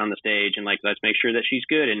steps on the stage and like, let's make sure that she's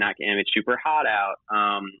good and it's super hot out.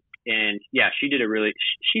 And yeah, she did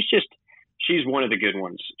she's one of the good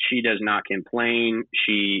ones. She does not complain.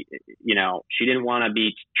 She didn't want to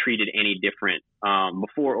be treated any different,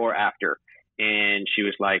 before or after. And she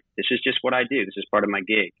was like, this is just what I do. This is part of my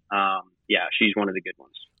gig. Yeah, she's one of the good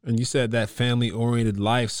ones. And you said that family-oriented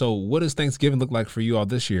life. So what does Thanksgiving look like for you all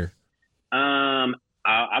this year?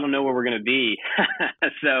 I don't know where we're going to be.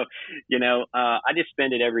 So, I just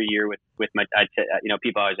spend it every year with my,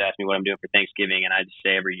 people always ask me what I'm doing for Thanksgiving, and I just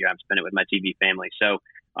say every year I'm spending it with my TV family. So,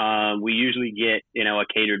 we usually get, a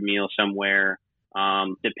catered meal somewhere.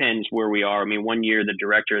 Depends where we are. I mean, one year the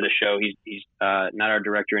director of the show, he's not our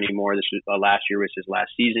director anymore. This was last year was his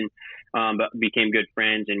last season, but became good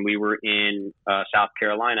friends, and we were in South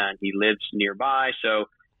Carolina, and he lives nearby. So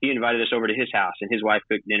he invited us over to his house, and his wife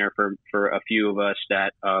cooked dinner for a few of us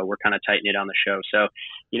that were kind of tight knit on the show. So,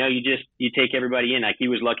 you take everybody in. Like, he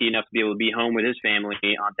was lucky enough to be able to be home with his family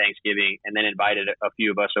on Thanksgiving, and then invited a few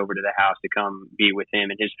of us over to the house to come be with him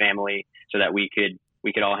and his family, so that we could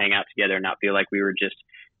all hang out together and not feel like we were just,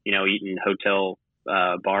 eating hotel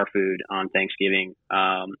bar food on Thanksgiving.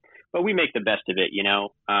 But we make the best of it,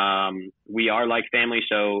 we are like family,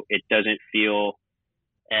 so it doesn't feel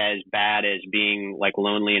as bad as being like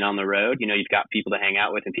lonely and on the road. You've got people to hang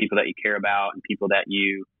out with and people that you care about and people that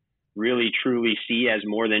you really truly see as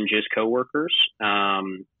more than just coworkers,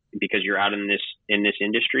 because you're out in this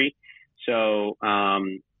industry. So,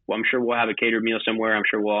 I'm sure we'll have a catered meal somewhere. I'm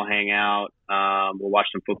sure we'll all hang out. We'll watch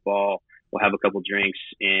some football. We'll have a couple drinks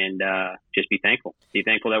and just be thankful. Be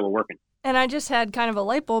thankful that we're working. And I just had kind of a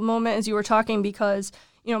light bulb moment as you were talking, because,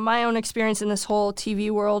 my own experience in this whole TV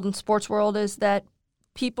world and sports world is that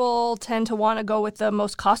people tend to want to go with the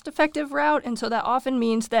most cost-effective route. And so that often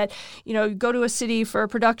means that, you go to a city for a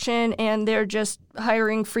production and they're just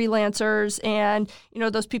hiring freelancers and,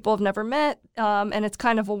 those people have never met, and it's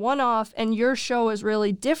kind of a one-off. And your show is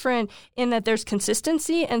really different in that there's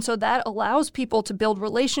consistency. And so that allows people to build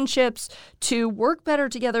relationships, to work better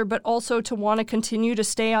together, but also to want to continue to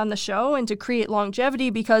stay on the show and to create longevity,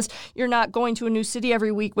 because you're not going to a new city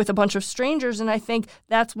every week with a bunch of strangers. And I think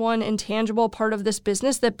that's one intangible part of this business,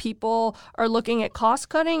 that people are looking at cost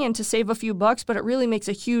cutting and to save a few bucks, but it really makes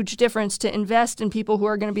a huge difference to invest in people who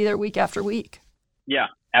are going to be there week after week. Yeah,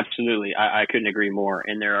 absolutely. I couldn't agree more.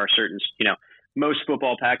 And there are certain, most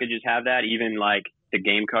football packages have that, even like the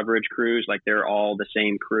game coverage crews, like they're all the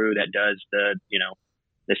same crew that does the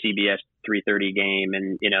CBS 3:30 game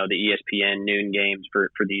and, the ESPN noon games for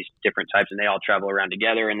these different types. And they all travel around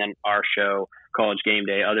together. And then our show, College Game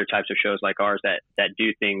Day, other types of shows like ours that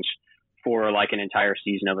do things for like an entire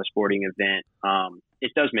season of a sporting event.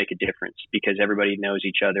 It does make a difference because everybody knows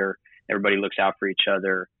each other. Everybody looks out for each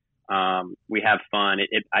other. We have fun.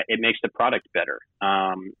 It makes the product better.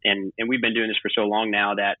 And we've been doing this for so long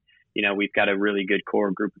now that, we've got a really good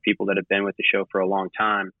core group of people that have been with the show for a long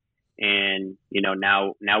time. And,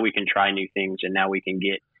 now we can try new things, and now we can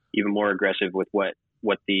get even more aggressive with what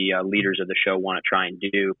the leaders of the show want to try and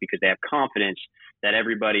do, because they have confidence that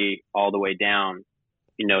everybody all the way down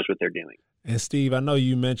knows what they're doing. And Steve, I know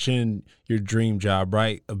you mentioned your dream job,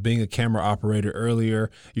 right, of being a camera operator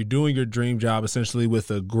earlier. You're doing your dream job essentially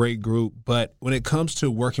with a great group. But when it comes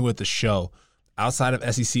to working with the show, outside of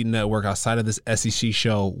SEC Network, outside of this SEC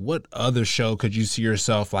show, what other show could you see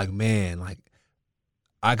yourself like, man, like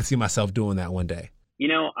I could see myself doing that one day?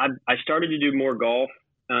 I started to do more golf.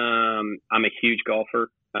 I'm a huge golfer.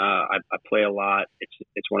 I play a lot.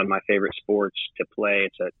 It's one of my favorite sports to play.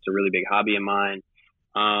 It's a really big hobby of mine.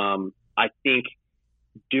 I think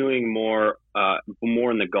doing more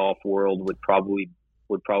in the golf world would probably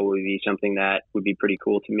be something that would be pretty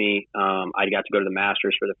cool to me. I got to go to the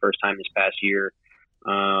Masters for the first time this past year,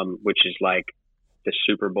 which is like the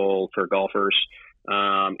Super Bowl for golfers.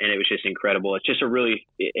 And it was just incredible. It's a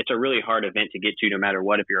really hard event to get to, no matter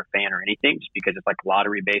what, if you're a fan or anything, just because it's like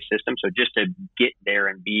lottery based system. So just to get there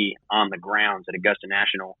and be on the grounds at Augusta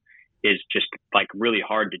National is just like really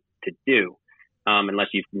hard to do. Unless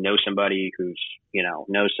you know somebody who's,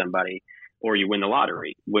 knows somebody, or you win the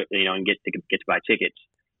lottery, and get to buy tickets.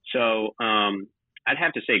 So, I'd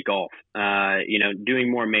have to say golf,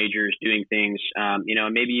 doing more majors, doing things, and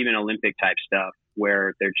maybe even Olympic type stuff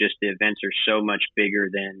where the events are so much bigger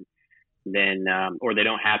than or they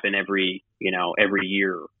don't happen every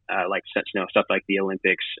year, like, stuff like the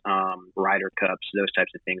Olympics, Ryder Cups, those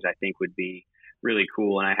types of things I think would be really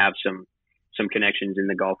cool. And I have some connections in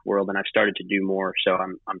the golf world, and I've started to do more. So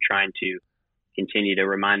I'm trying to continue to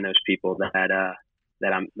remind those people that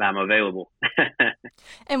I'm available.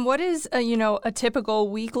 And what is a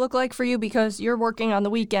typical week look like for you? Because you're working on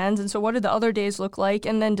the weekends, and so what do the other days look like?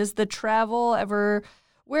 And then does the travel ever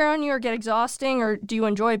wear on you or get exhausting, or do you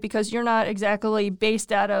enjoy it because you're not exactly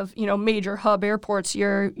based out of major hub airports?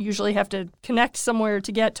 You usually have to connect somewhere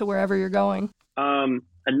to get to wherever you're going.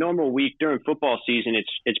 A normal week during football season,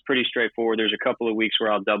 it's pretty straightforward. There's a couple of weeks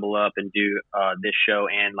where I'll double up and do this show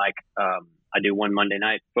and like I do one Monday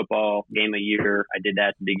night football game a year. I did that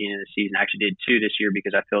at the beginning of the season. I actually did 2 this year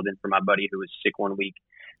because I filled in for my buddy who was sick one week.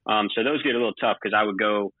 So those get a little tough because I would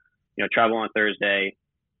go, travel on Thursday,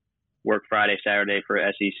 work Friday, Saturday for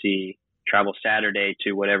SEC, travel Saturday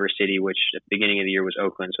to whatever city, which at the beginning of the year was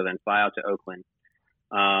Oakland. So then fly out to Oakland,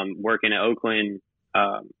 work in Oakland.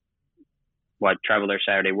 I'd travel there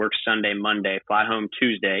Saturday, work Sunday, Monday, fly home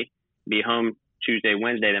Tuesday, be home Tuesday,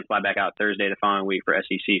 Wednesday, then fly back out Thursday the following week for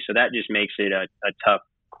SEC. So that just makes it a tough,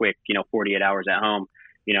 quick, 48 hours at home.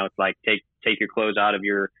 It's like take your clothes out of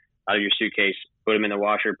your suitcase, put them in the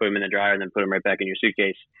washer, put them in the dryer, and then put them right back in your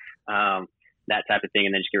suitcase. That type of thing,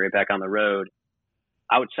 and then just get right back on the road.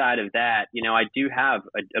 Outside of that, I do have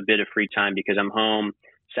a bit of free time because I'm home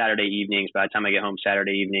Saturday evenings. By the time I get home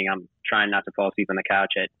Saturday evening, I'm trying not to fall asleep on the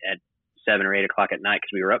couch at 7 or 8 o'clock at night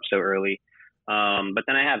because we were up so early. But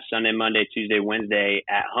then I have Sunday, Monday, Tuesday, Wednesday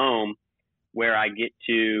at home where I get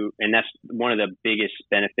to, and that's one of the biggest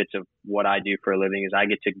benefits of what I do for a living is I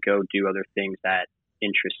get to go do other things that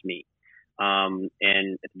interest me. And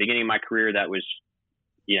at the beginning of my career, that was,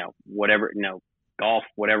 golf,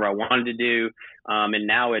 whatever I wanted to do. And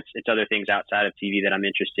now it's other things outside of TV that I'm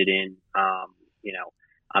interested in.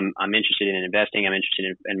 I'm interested in investing. I'm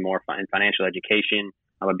interested in more in financial education.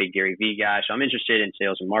 I'm a big Gary Vee guy, so I'm interested in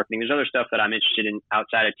sales and marketing. There's other stuff that I'm interested in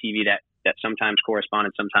outside of TV that sometimes correspond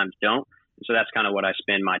and sometimes don't. And so that's kind of what I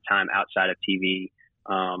spend my time outside of TV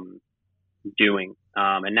doing.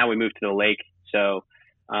 And now we moved to the lake, so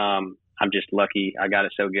I'm just lucky. I got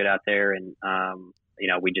it so good out there, and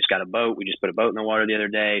we just got a boat. We just put a boat in the water the other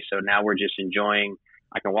day, so now we're just enjoying.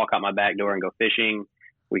 I can walk out my back door and go fishing.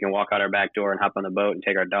 We can walk out our back door and hop on the boat and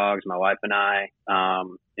take our dogs, my wife and I.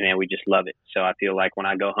 And we just love it. So I feel like when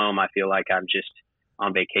I go home, I feel like I'm just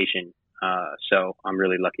on vacation. So I'm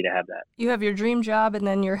really lucky to have that. You have your dream job and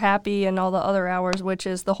then you're happy and all the other hours, which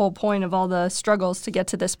is the whole point of all the struggles to get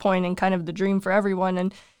to this point and kind of the dream for everyone.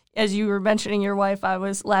 And as you were mentioning your wife, I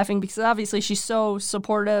was laughing because obviously she's so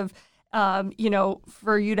supportive,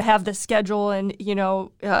 for you to have this schedule and,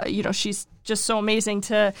 she's just so amazing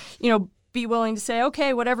to, be willing to say,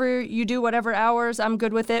 okay, whatever you do, whatever hours, I'm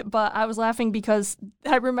good with it. But I was laughing because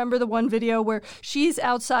I remember the one video where she's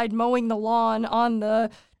outside mowing the lawn on the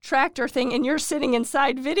tractor thing and you're sitting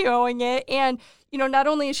inside videoing it. And, not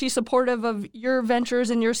only is she supportive of your ventures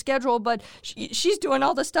and your schedule, but she's doing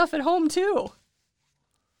all the stuff at home too.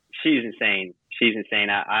 She's insane.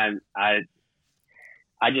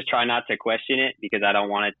 I just try not to question it because I don't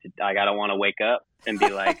want I don't want to wake up and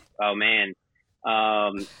be like, oh man.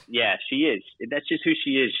 Yeah, she is. That's just who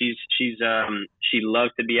she is. She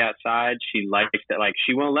loves to be outside. She likes that. Like,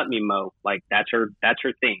 she won't let me mow. Like, that's her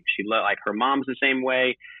thing. Like, her mom's the same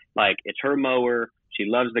way. Like, it's her mower. She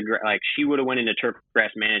loves she would have went into turf grass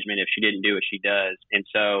management if she didn't do what she does. And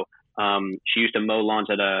so, she used to mow lawns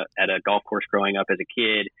at a golf course growing up as a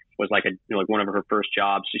kid. Was like one of her first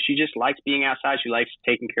jobs. So she just likes being outside. She likes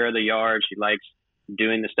taking care of the yard. She likes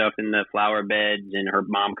doing the stuff in the flower beds, and her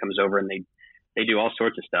mom comes over and they do all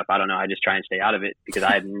sorts of stuff. I don't know. I just try and stay out of it because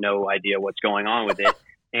I have no idea what's going on with it.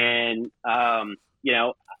 And,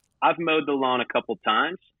 I've mowed the lawn a couple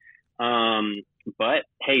times. But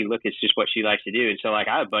hey, look, it's just what she likes to do. And so I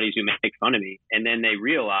have buddies who make fun of me and then they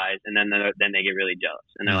realize, and then they get really jealous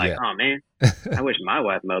and they're like, oh man, I wish my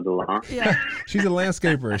wife mowed the lawn. Yeah. She's a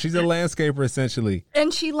landscaper. She's a landscaper essentially.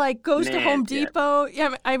 And she goes to Home Depot.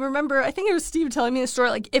 Yeah. I remember, I think it was Steve telling me the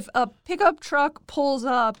story. If a pickup truck pulls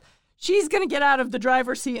up, she's going to get out of the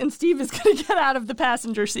driver's seat and Steve is going to get out of the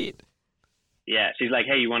passenger seat. Yeah. She's like,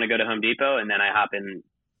 hey, you want to go to Home Depot? And then I hop in,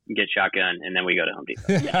 get shotgun, and then we go to Home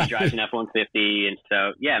Depot. Yeah. She drives an F-150. And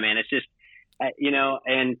so, yeah, man, it's just,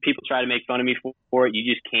 and people try to make fun of me for it. You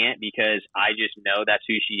just can't because I just know that's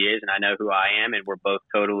who she is and I know who I am. And we're both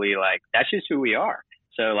totally that's just who we are.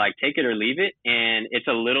 So take it or leave it. And it's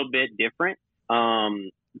a little bit different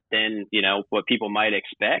than, what people might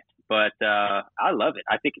expect. But I love it.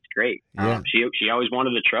 I think it's great. Yeah. She always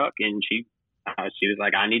wanted a truck, and she was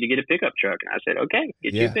like, I need to get a pickup truck. And I said, okay,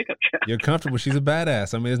 get you a pickup truck. You're comfortable. She's a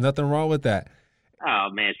badass. I mean, there's nothing wrong with that. Oh,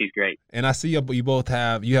 man, she's great. And I see you both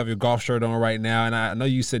have your golf shirt on right now. And I know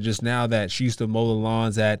you said just now that she used to mow the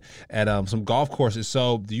lawns at some golf courses.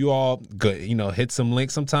 So do you all, hit some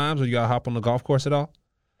links sometimes, or you all hop on the golf course at all?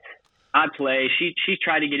 I play. She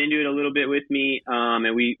tried to get into it a little bit with me,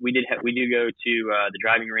 and we do go to the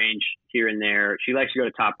driving range here and there. She likes to go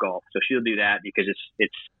to Topgolf, so she'll do that because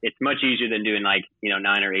it's much easier than doing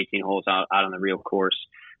 9 or 18 holes out on the real course.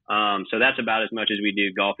 So that's about as much as we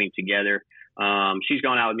do golfing together. She's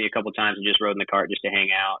gone out with me a couple times and just rode in the cart just to hang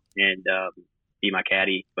out and be my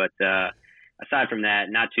caddy. But aside from that,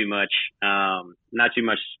 not too much.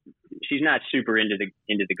 she's not super into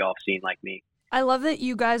the golf scene like me. I love that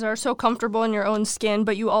you guys are so comfortable in your own skin,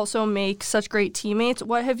 but you also make such great teammates.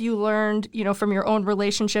 What have you learned, from your own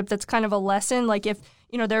relationship that's kind of a lesson? Like if,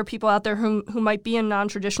 there are people out there who might be in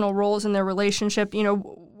non-traditional roles in their relationship,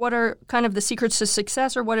 what are kind of the secrets to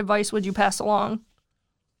success, or what advice would you pass along?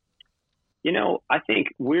 I think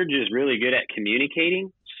we're just really good at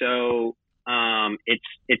communicating. So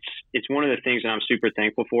it's one of the things that I'm super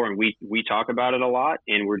thankful for, and we talk about it a lot,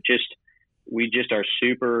 and we just are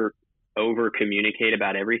super over communicate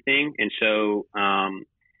about everything. And so,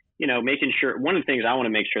 making sure, one of the things I want to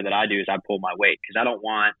make sure that I do is I pull my weight, because I don't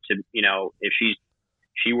want to, if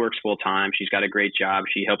she works full time, she's got a great job,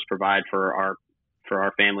 she helps provide for our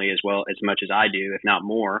family as well, as much as I do, if not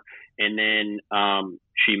more. And then,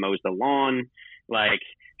 she mows the lawn, like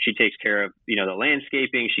she takes care of, the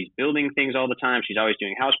landscaping, she's building things all the time. She's always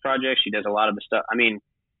doing house projects. She does a lot of the stuff. I mean,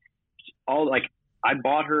 I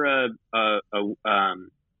bought her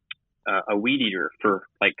a weed eater for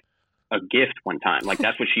like a gift one time. Like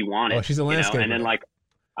that's what she wanted. Oh, she's a landscaper. And then like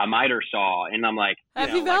a miter saw, and I'm like,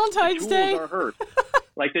 Happy Valentine's Day. Are hers.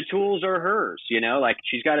 Like the tools are hers, like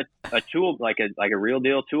she's got a tool, like a real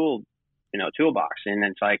deal tool, toolbox. And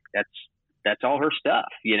it's like, that's all her stuff,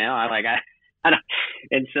 I don't,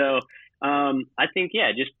 and so, I think,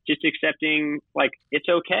 just accepting, like, it's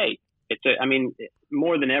okay.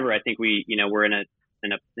 More than ever, I think we're in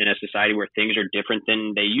a society where things are different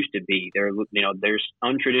than they used to be. There's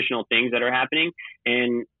untraditional things that are happening,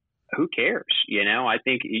 and who cares? I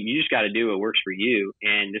think you just got to do what works for you,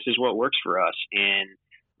 and this is what works for us. And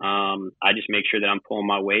I just make sure that I'm pulling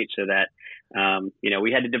my weight so that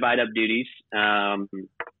we had to divide up duties,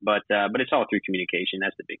 but it's all through communication.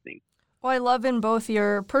 That's the big thing. Well, I love in both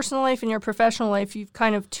your personal life and your professional life, you've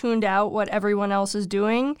kind of tuned out what everyone else is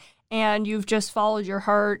doing, and you've just followed your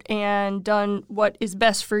heart and done what is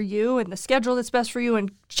best for you and the schedule that's best for you,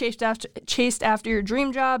 and chased after your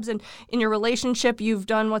dream jobs. And in your relationship, you've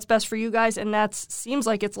done what's best for you guys, and that seems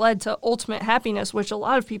like it's led to ultimate happiness, which a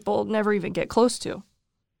lot of people never even get close to.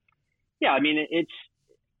 Yeah, it's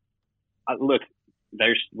look.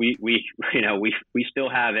 We still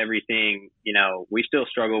have everything. We still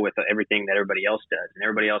struggle with everything that everybody else does, and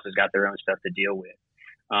everybody else has got their own stuff to deal with.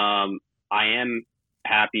 I am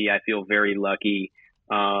happy. I feel very lucky.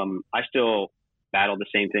 I still battle the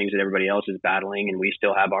same things that everybody else is battling, and we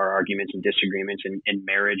still have our arguments and disagreements. And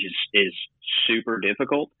marriage is super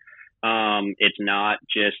difficult. It's not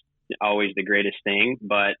just always the greatest thing,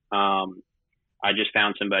 but I just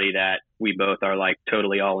found somebody that we both are like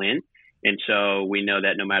totally all in. And so we know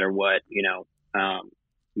that no matter what,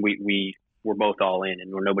 we're both all in,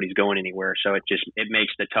 and nobody's going anywhere. So it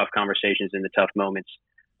makes the tough conversations and the tough moments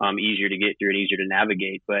easier to get through and easier to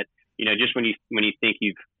navigate. But just when you think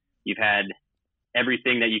you've had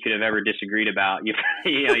everything that you could have ever disagreed about, you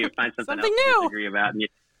find something else new to disagree about, and you're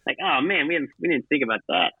like, oh man, we didn't think about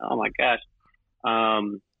that. Oh my gosh.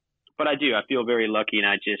 But I feel very lucky, and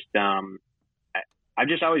I've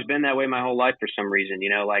just always been that way my whole life for some reason.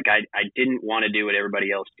 Like I didn't want to do what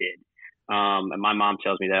everybody else did. And my mom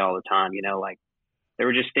tells me that all the time, like there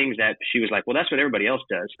were just things that she was like, well, that's what everybody else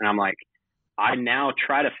does. And I'm like, I now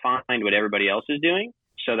try to find what everybody else is doing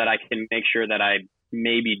so that I can make sure that I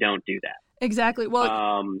maybe don't do that. Exactly. Well,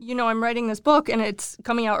 I'm writing this book, and it's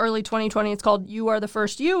coming out early 2020. It's called You Are the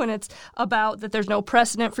First You, and it's about that there's no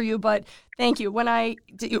precedent for you. But thank you. When I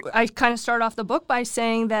kind of start off the book by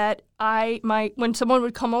saying that when someone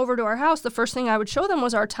would come over to our house, the first thing I would show them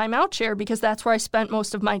was our timeout chair, because that's where I spent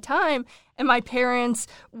most of my time. And my parents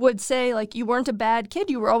would say, like, you weren't a bad kid.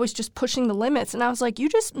 You were always just pushing the limits. And I was like, you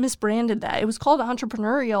just misbranded that. It was called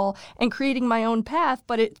entrepreneurial and creating my own path.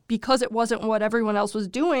 But because it wasn't what everyone else was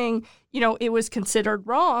doing, it was considered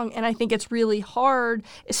wrong. And I think it's really hard,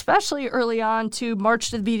 especially early on, to march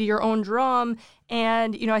to the beat of your own drum.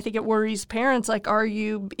 And, I think it worries parents, like,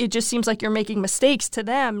 it just seems like you're making mistakes to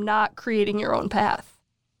them, not creating your own path.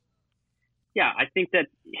 Yeah, I think that,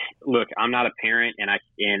 look, I'm not a parent,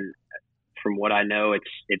 and from what I know,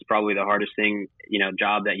 it's probably the hardest thing,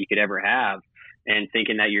 job that you could ever have, and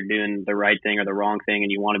thinking that you're doing the right thing or the wrong thing,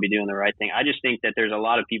 and you want to be doing the right thing. I just think that there's a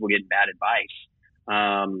lot of people getting bad advice.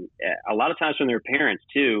 A lot of times from their parents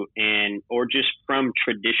too, or just from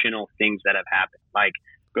traditional things that have happened, like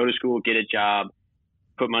go to school, get a job,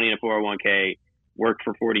 put money in a 401k, work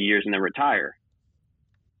for 40 years, and then retire.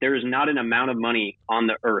 There is not an amount of money on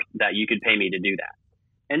the earth that you could pay me to do that.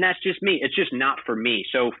 And that's just me. It's just not for me.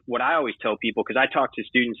 So what I always tell people, because I talk to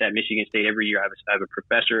students at Michigan State every year, I have a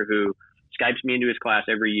professor who Skypes me into his class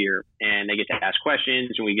every year, and they get to ask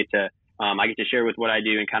questions, and we get to I get to share with what I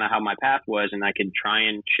do and kind of how my path was, and I can try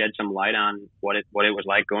and shed some light on what it was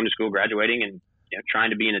like going to school, graduating, and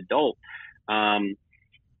trying to be an adult.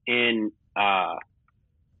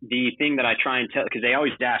 The thing that I try and tell, because they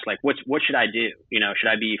always ask, like, what should I do? Should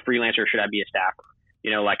I be a freelancer or should I be a staffer?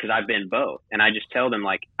 Because I've been both. And I just tell them,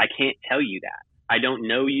 like, I can't tell you that. I don't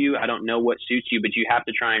know you. I don't know what suits you, but you have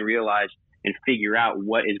to try and realize and figure out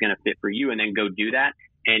what is going to fit for you, and then go do that,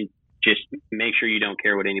 and just make sure you don't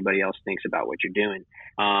care what anybody else thinks about what you're doing.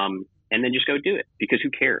 And then just go do it, because who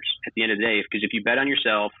cares at the end of the day? Because if you bet on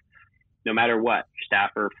yourself, no matter what,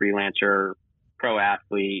 staffer, freelancer, pro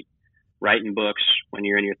athlete, writing books when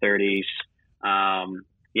you're in your 30s,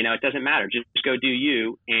 it doesn't matter. Just go do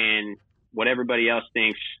you, and what everybody else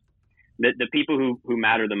thinks. The people who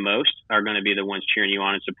matter the most are going to be the ones cheering you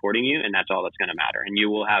on and supporting you, and that's all that's going to matter. And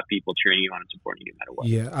you will have people cheering you on and supporting you no matter what.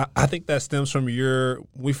 Yeah, I think that stems from when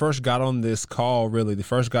we first got on this call, really,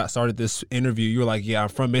 started this interview, you were like, yeah, I'm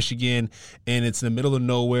from Michigan, and it's in the middle of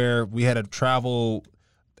nowhere. We had to travel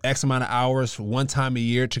X amount of hours one time a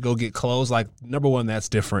year to go get clothes. Like, number one, that's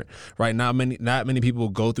different, right? Not many people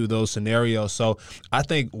go through those scenarios. So I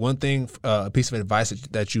think one thing, a piece of advice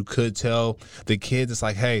that you could tell the kids is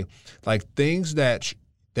like, hey, like things that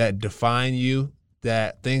define you,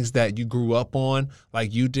 that things that you grew up on,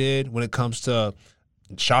 like you did when it comes to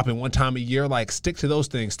shopping one time a year, like stick to those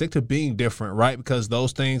things, stick to being different, right? Because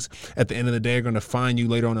those things at the end of the day are going to define you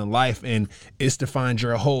later on in life, and it's defined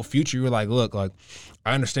your whole future. You're like, look, like,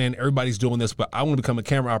 I understand everybody's doing this, but I want to become a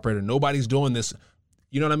camera operator. Nobody's doing this.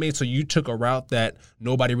 You know what I mean? So you took a route that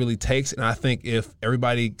nobody really takes. And I think if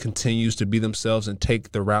everybody continues to be themselves and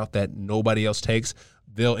take the route that nobody else takes,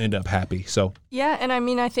 they'll end up happy. So yeah, and I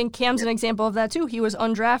mean, I think Cam's an example of that too. He was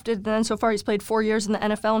undrafted, and then so far he's played 4 years in the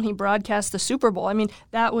NFL, and he broadcast the Super Bowl. I mean,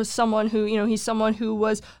 that was someone who, he's someone who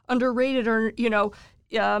was underrated, or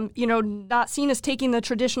not seen as taking the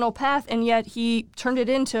traditional path, and yet he turned it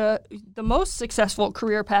into the most successful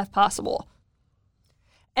career path possible.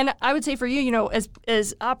 And I would say for you,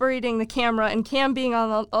 as operating the camera and Cam being on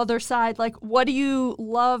the other side, like, what do you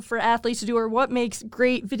love for athletes to do, or what makes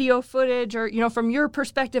great video footage, or, from your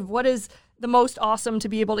perspective, what is the most awesome to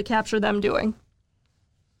be able to capture them doing?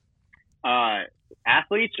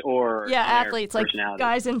 Athletes or athletes, like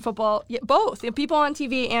guys in football, both people on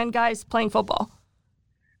TV and guys playing football.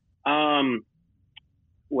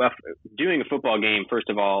 Well, doing a football game, first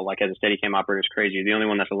of all, like as a Steadicam operator, is crazy. You're the only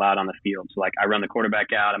one that's allowed on the field. So, like, I run the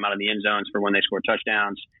quarterback out. I'm out in the end zones for when they score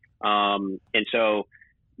touchdowns. And so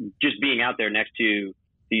just being out there next to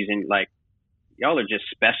these, like, y'all are just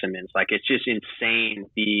specimens. Like, it's just insane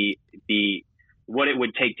the what it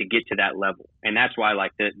would take to get to that level. And that's why,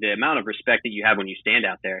 like, the amount of respect that you have when you stand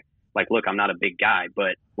out there. Like, look, I'm not a big guy,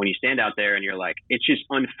 but when you stand out there and you're like, it's just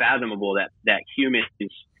unfathomable that humans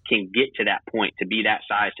can get to that point, to be that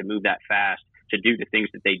size, to move that fast, to do the things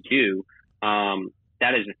that they do.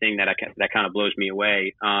 That is the thing that kind of blows me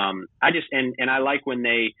away. I like when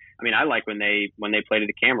they play to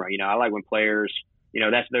the camera. I like when players,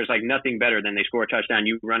 there's like nothing better than they score a touchdown.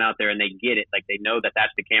 You run out there and they get it. Like, they know that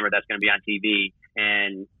that's the camera that's going to be on TV,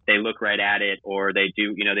 and they look right at it, or they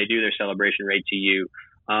do their celebration right to you.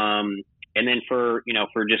 And then for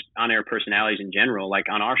just on-air personalities in general, like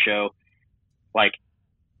on our show, like,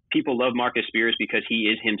 people love Marcus Spears because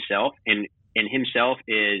he is himself, and himself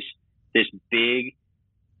is this big,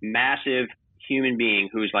 massive human being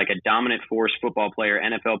who's like a dominant force football player,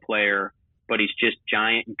 NFL player, but he's just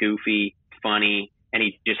giant, goofy, funny, and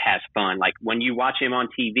he just has fun. Like, when you watch him on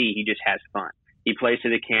TV, he just has fun. He plays to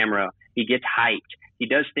the camera. He gets hyped. He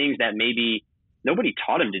does things that maybe nobody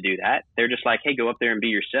taught him to do that. They're just like, hey, go up there and be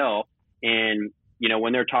yourself. And,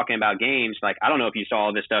 when they're talking about games, like, I don't know if you saw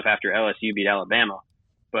all this stuff after LSU beat Alabama,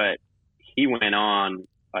 but he went on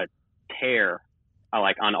a tear,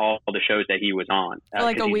 like, on all the shows that he was on.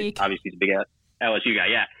 Like a week. Obviously, he's a big LSU guy,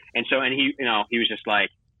 yeah. And so, and he, he was just like,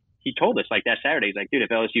 he told us, like, that Saturday, he's like, dude, if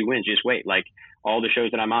LSU wins, just wait. Like, all the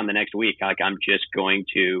shows that I'm on the next week, like, I'm just going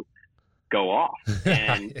to go off,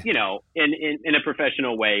 and in a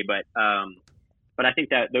professional way. But I think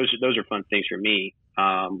that those are fun things for me.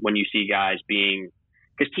 When you see guys being,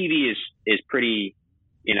 because TV is pretty,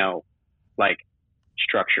 like,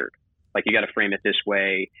 structured. Like, you got to frame it this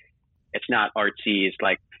way. It's not artsy. It's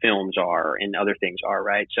like films are and other things are,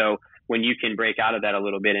 right? So when you can break out of that a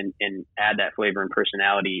little bit and add that flavor and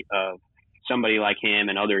personality of somebody like him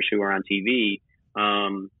and others who are on TV,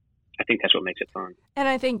 I think that's what makes it fun. And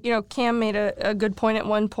I think, Cam made a good point at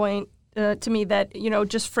one point to me that,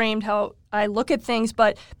 just framed how I look at things.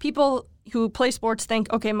 But people who play sports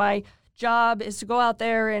think, okay, my job is to go out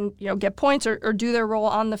there and, get points or do their role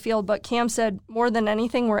on the field. But Cam said more than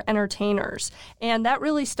anything, we're entertainers. And that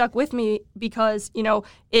really stuck with me because,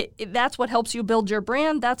 that's what helps you build your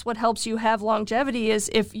brand. That's what helps you have longevity is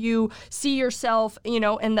if you see yourself,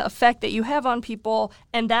 and the effect that you have on people,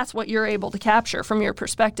 and that's what you're able to capture from your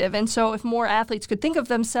perspective. And so if more athletes could think of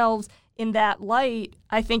themselves in that light,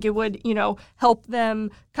 I think it would, help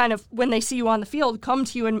them kind of, when they see you on the field, come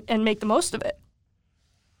to you and make the most of it.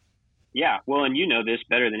 Yeah. Well, and this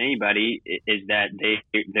better than anybody is that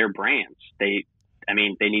they're brands. They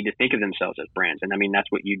need to think of themselves as brands. And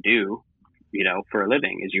that's what you do, for a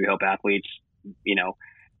living is you help athletes,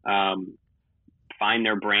 find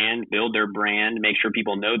their brand, build their brand, make sure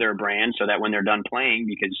people know their brand so that when they're done playing,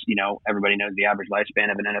 because, everybody knows the average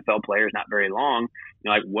lifespan of an NFL player is not very long.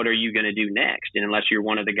 What are you going to do next? And unless you're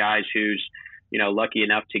one of the guys who's, lucky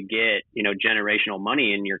enough to get, generational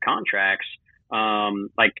money in your contracts,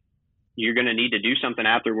 you're going to need to do something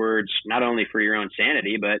afterwards, not only for your own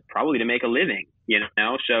sanity, but probably to make a living,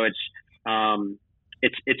 So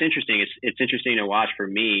it's interesting. It's interesting to watch for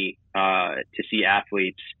me, to see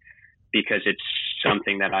athletes, because it's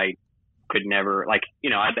something that I could never I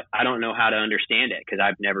don't know how to understand it because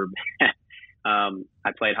I've never,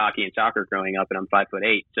 I played hockey and soccer growing up and I'm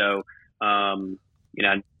 5'8". So, I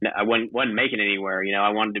wasn't making it anywhere. I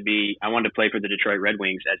wanted to play for the Detroit Red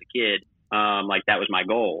Wings as a kid. That was my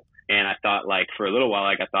goal. And I thought for a little while,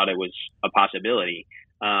 I thought it was a possibility,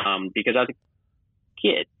 because I was a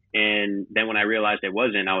kid. And then when I realized it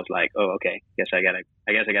wasn't, I was like, oh, okay, I guess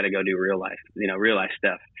I gotta go do real life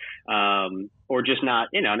stuff. Or just not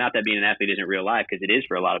that being an athlete isn't real life, because it is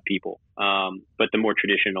for a lot of people. But the more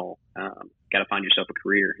traditional, gotta find yourself a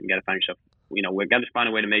career and gotta find yourself, gotta find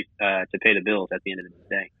a way to make, to pay the bills at the end of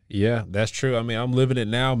the day. Yeah, that's true. I'm living it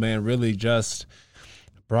now, man, really just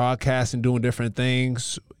broadcasting, doing different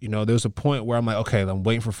things. There's a point where I'm like, okay, I'm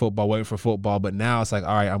waiting for football. But now it's like,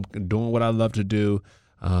 all right, I'm doing what I love to do.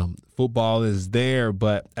 Football is there,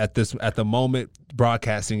 but at the moment,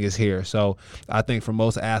 broadcasting is here. So I think for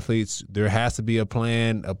most athletes, there has to be a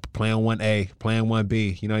plan 1A, plan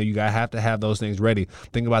 1B. You have to have those things ready.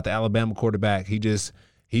 Think about the Alabama quarterback. He just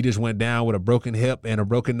went down with a broken hip and a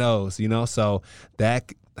broken nose, So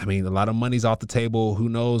that, a lot of money's off the table. Who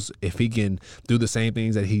knows if he can do the same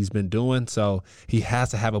things that he's been doing. So he has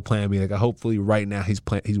to have a plan B. Hopefully right now he's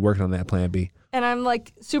working on that plan B. And I'm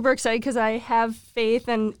super excited because I have faith,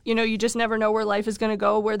 and you just never know where life is going to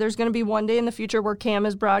go, where there's going to be one day in the future where Cam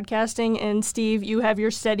is broadcasting and Steve, you have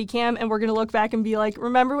your Steadicam, and we're going to look back and be like,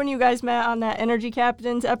 remember when you guys met on that Energy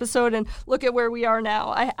Captains episode, and look at where we are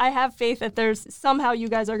now. I have faith that there's somehow you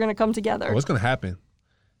guys are going to come together. What's going to happen?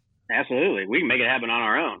 Absolutely. We can make it happen on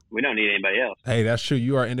our own. We don't need anybody else. Hey, that's true.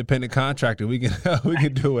 You are an independent contractor. We can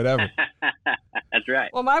do whatever. That's right.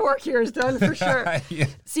 Well, my work here is done for sure. Yeah.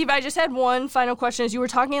 Steve, I just had one final question. As you were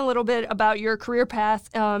talking a little bit about your career path,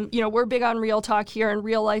 we're big on real talk here and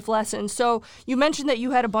real life lessons. So you mentioned that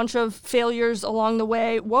you had a bunch of failures along the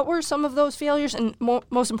way. What were some of those failures? And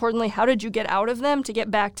most importantly, how did you get out of them to get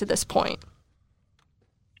back to this point?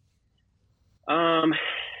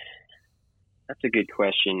 That's a good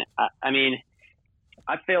question.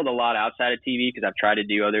 I failed a lot outside of TV because I've tried to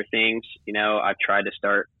do other things. I've tried to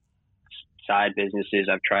start side businesses.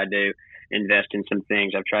 I've tried to invest in some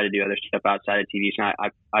things. I've tried to do other stuff outside of TV. So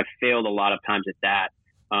I've failed a lot of times at that.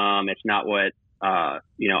 It's not what,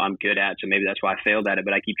 I'm good at. So maybe that's why I failed at it,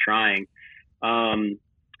 but I keep trying. In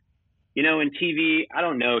TV, I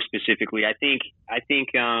don't know specifically. I think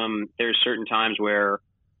there's certain times where,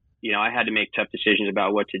 I had to make tough decisions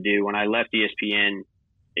about what to do. When I left ESPN,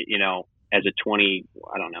 as a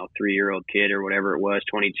 3-year-old kid or whatever it was,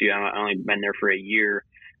 22, I only been there for a year.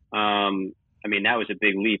 That was a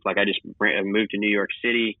big leap. I just moved to New York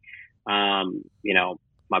City.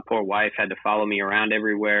 My poor wife had to follow me around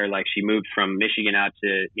everywhere. She moved from Michigan out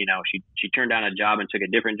to, she turned down a job and took a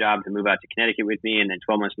different job to move out to Connecticut with me. And then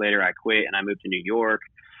 12 months later, I quit and I moved to New York.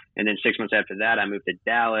 And then 6 months after that, I moved to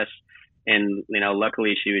Dallas. And,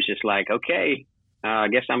 luckily she was just like, okay, I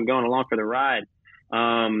guess I'm going along for the ride.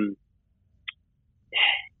 When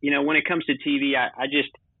it comes to TV,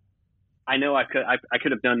 I know I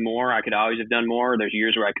could have done more. I could always have done more. There's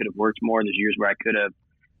years where I could have worked more. There's years where I could have,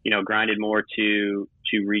 grinded more to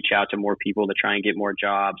reach out to more people to try and get more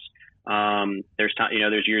jobs.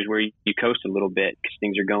 There's years where you coast a little bit because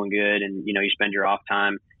things are going good and, you spend your off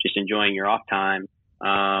time just enjoying your off time.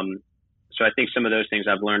 So I think some of those things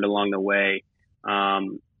I've learned along the way.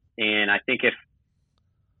 And I think if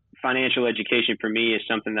financial education for me is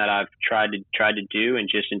something that I've tried to do, and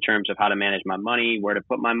just in terms of how to manage my money, where to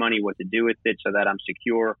put my money, what to do with it so that I'm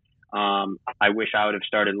secure. I wish I would have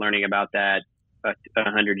started learning about that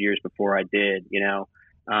 100 years before I did,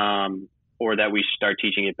 or that we start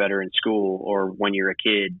teaching it better in school or when you're a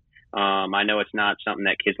kid. I know it's not something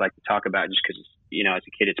that kids like to talk about just because, as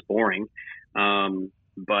a kid, it's boring.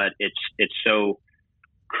 But it's so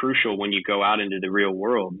crucial when you go out into the real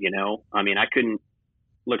world, I mean, I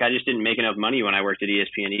just didn't make enough money when I worked at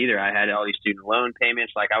ESPN either. I had all these student loan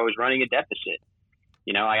payments. Like, I was running a deficit.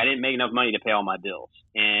 I didn't make enough money to pay all my bills.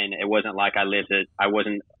 And it wasn't like I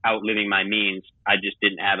wasn't outliving my means. I just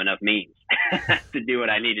didn't have enough means to do what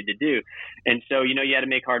I needed to do. And so, you had to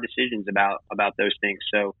make hard decisions about those things.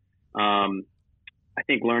 So I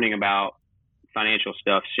think learning about financial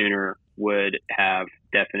stuff sooner would have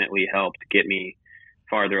definitely helped get me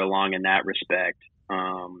farther along in that respect,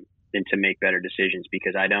 than to make better decisions,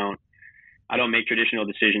 because I don't make traditional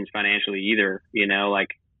decisions financially either, like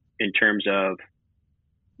in terms of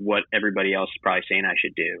what everybody else is probably saying I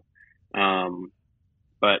should do.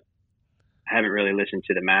 But I haven't really listened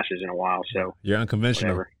to the masses in a while, so you're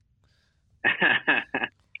unconventional.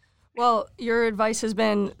 Well, your advice has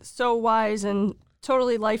been so wise and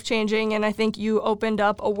totally life-changing, and I think you opened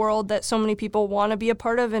up a world that so many people want to be a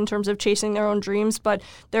part of in terms of chasing their own dreams, but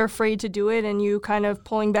they're afraid to do it, and you kind of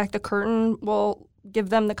pulling back the curtain will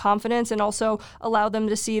give them the confidence and also allow them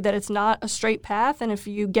to see that it's not a straight path, and if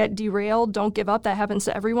you get derailed, don't give up. That happens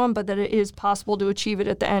to everyone, but that it is possible to achieve it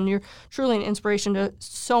at the end. You're truly an inspiration to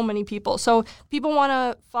so many people. So people want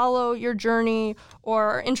to follow your journey or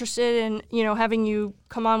are interested in, having you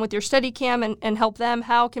come on with your Steadicam and help them.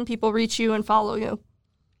 How can people reach you and follow you?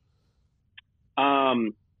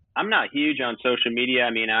 I'm not huge on social media. I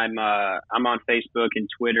mean, I'm on Facebook and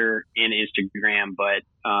Twitter and Instagram, but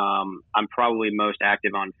I'm probably most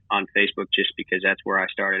active on Facebook just because that's where I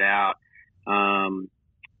started out.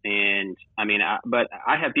 And I mean, but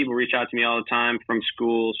I have people reach out to me all the time from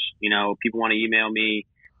schools. People want to email me.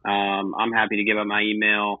 I'm happy to give up my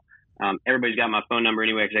email. Everybody's got my phone number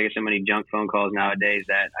anyway, because I get so many junk phone calls nowadays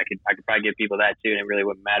that I could probably give people that too, and it really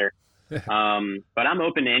wouldn't matter. But I'm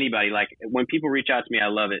open to anybody. Like, when people reach out to me, I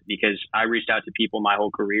love it, because I reached out to people my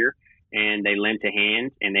whole career and they lent a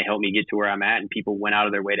hand and they helped me get to where I'm at, and people went out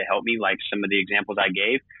of their way to help me, like some of the examples I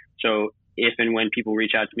gave. So if and when people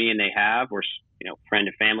reach out to me and they have, or, friend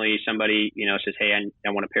and family, somebody, says, hey, I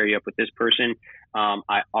want to pair you up with this person.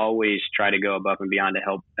 I always try to go above and beyond to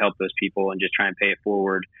help those people and just try and pay it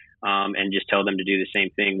forward. And just tell them to do the same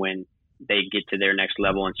thing when they get to their next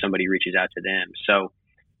level and somebody reaches out to them. So,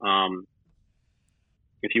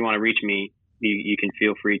 if you want to reach me, you can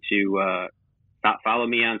feel free to follow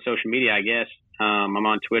me on social media, I guess. I'm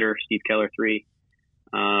on Twitter, Steve Keller 3.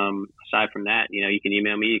 Aside from that, you can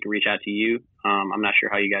email me, you can reach out to you. I'm not sure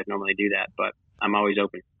how you guys normally do that, but I'm always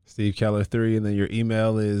open. Steve Keller 3, and then your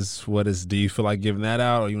email is, do you feel like giving that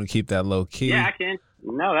out, or you want to keep that low key? Yeah, I can.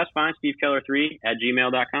 No, that's fine.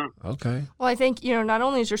 SteveKeller3@gmail.com. Okay. Well, I think, not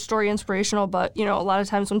only is your story inspirational, but, a lot of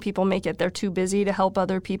times when people make it, they're too busy to help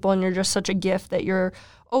other people, and you're just such a gift that you're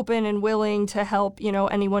open and willing to help,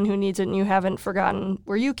 anyone who needs it, and you haven't forgotten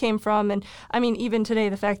where you came from. And I mean, even today,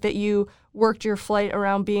 the fact that you worked your flight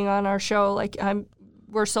around being on our show,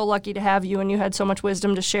 we're so lucky to have you, and you had so much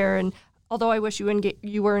wisdom to share. And although I wish you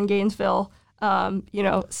were in Gainesville,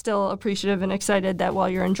 still appreciative and excited that while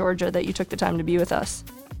you're in Georgia that you took the time to be with us.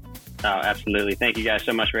 Oh, absolutely. Thank you guys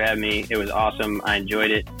so much for having me. It was awesome. I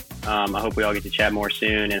enjoyed it. I hope we all get to chat more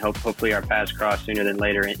soon, and hopefully our paths cross sooner than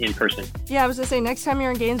later in person. Yeah, I was going to say, next time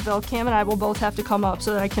you're in Gainesville, Cam and I will both have to come up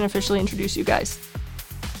so that I can officially introduce you guys.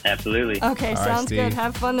 Absolutely. Okay, sounds good.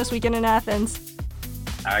 Have fun this weekend in Athens.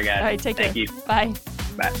 All right, guys. All right, take care. Thank you. Bye.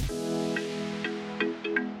 Bye.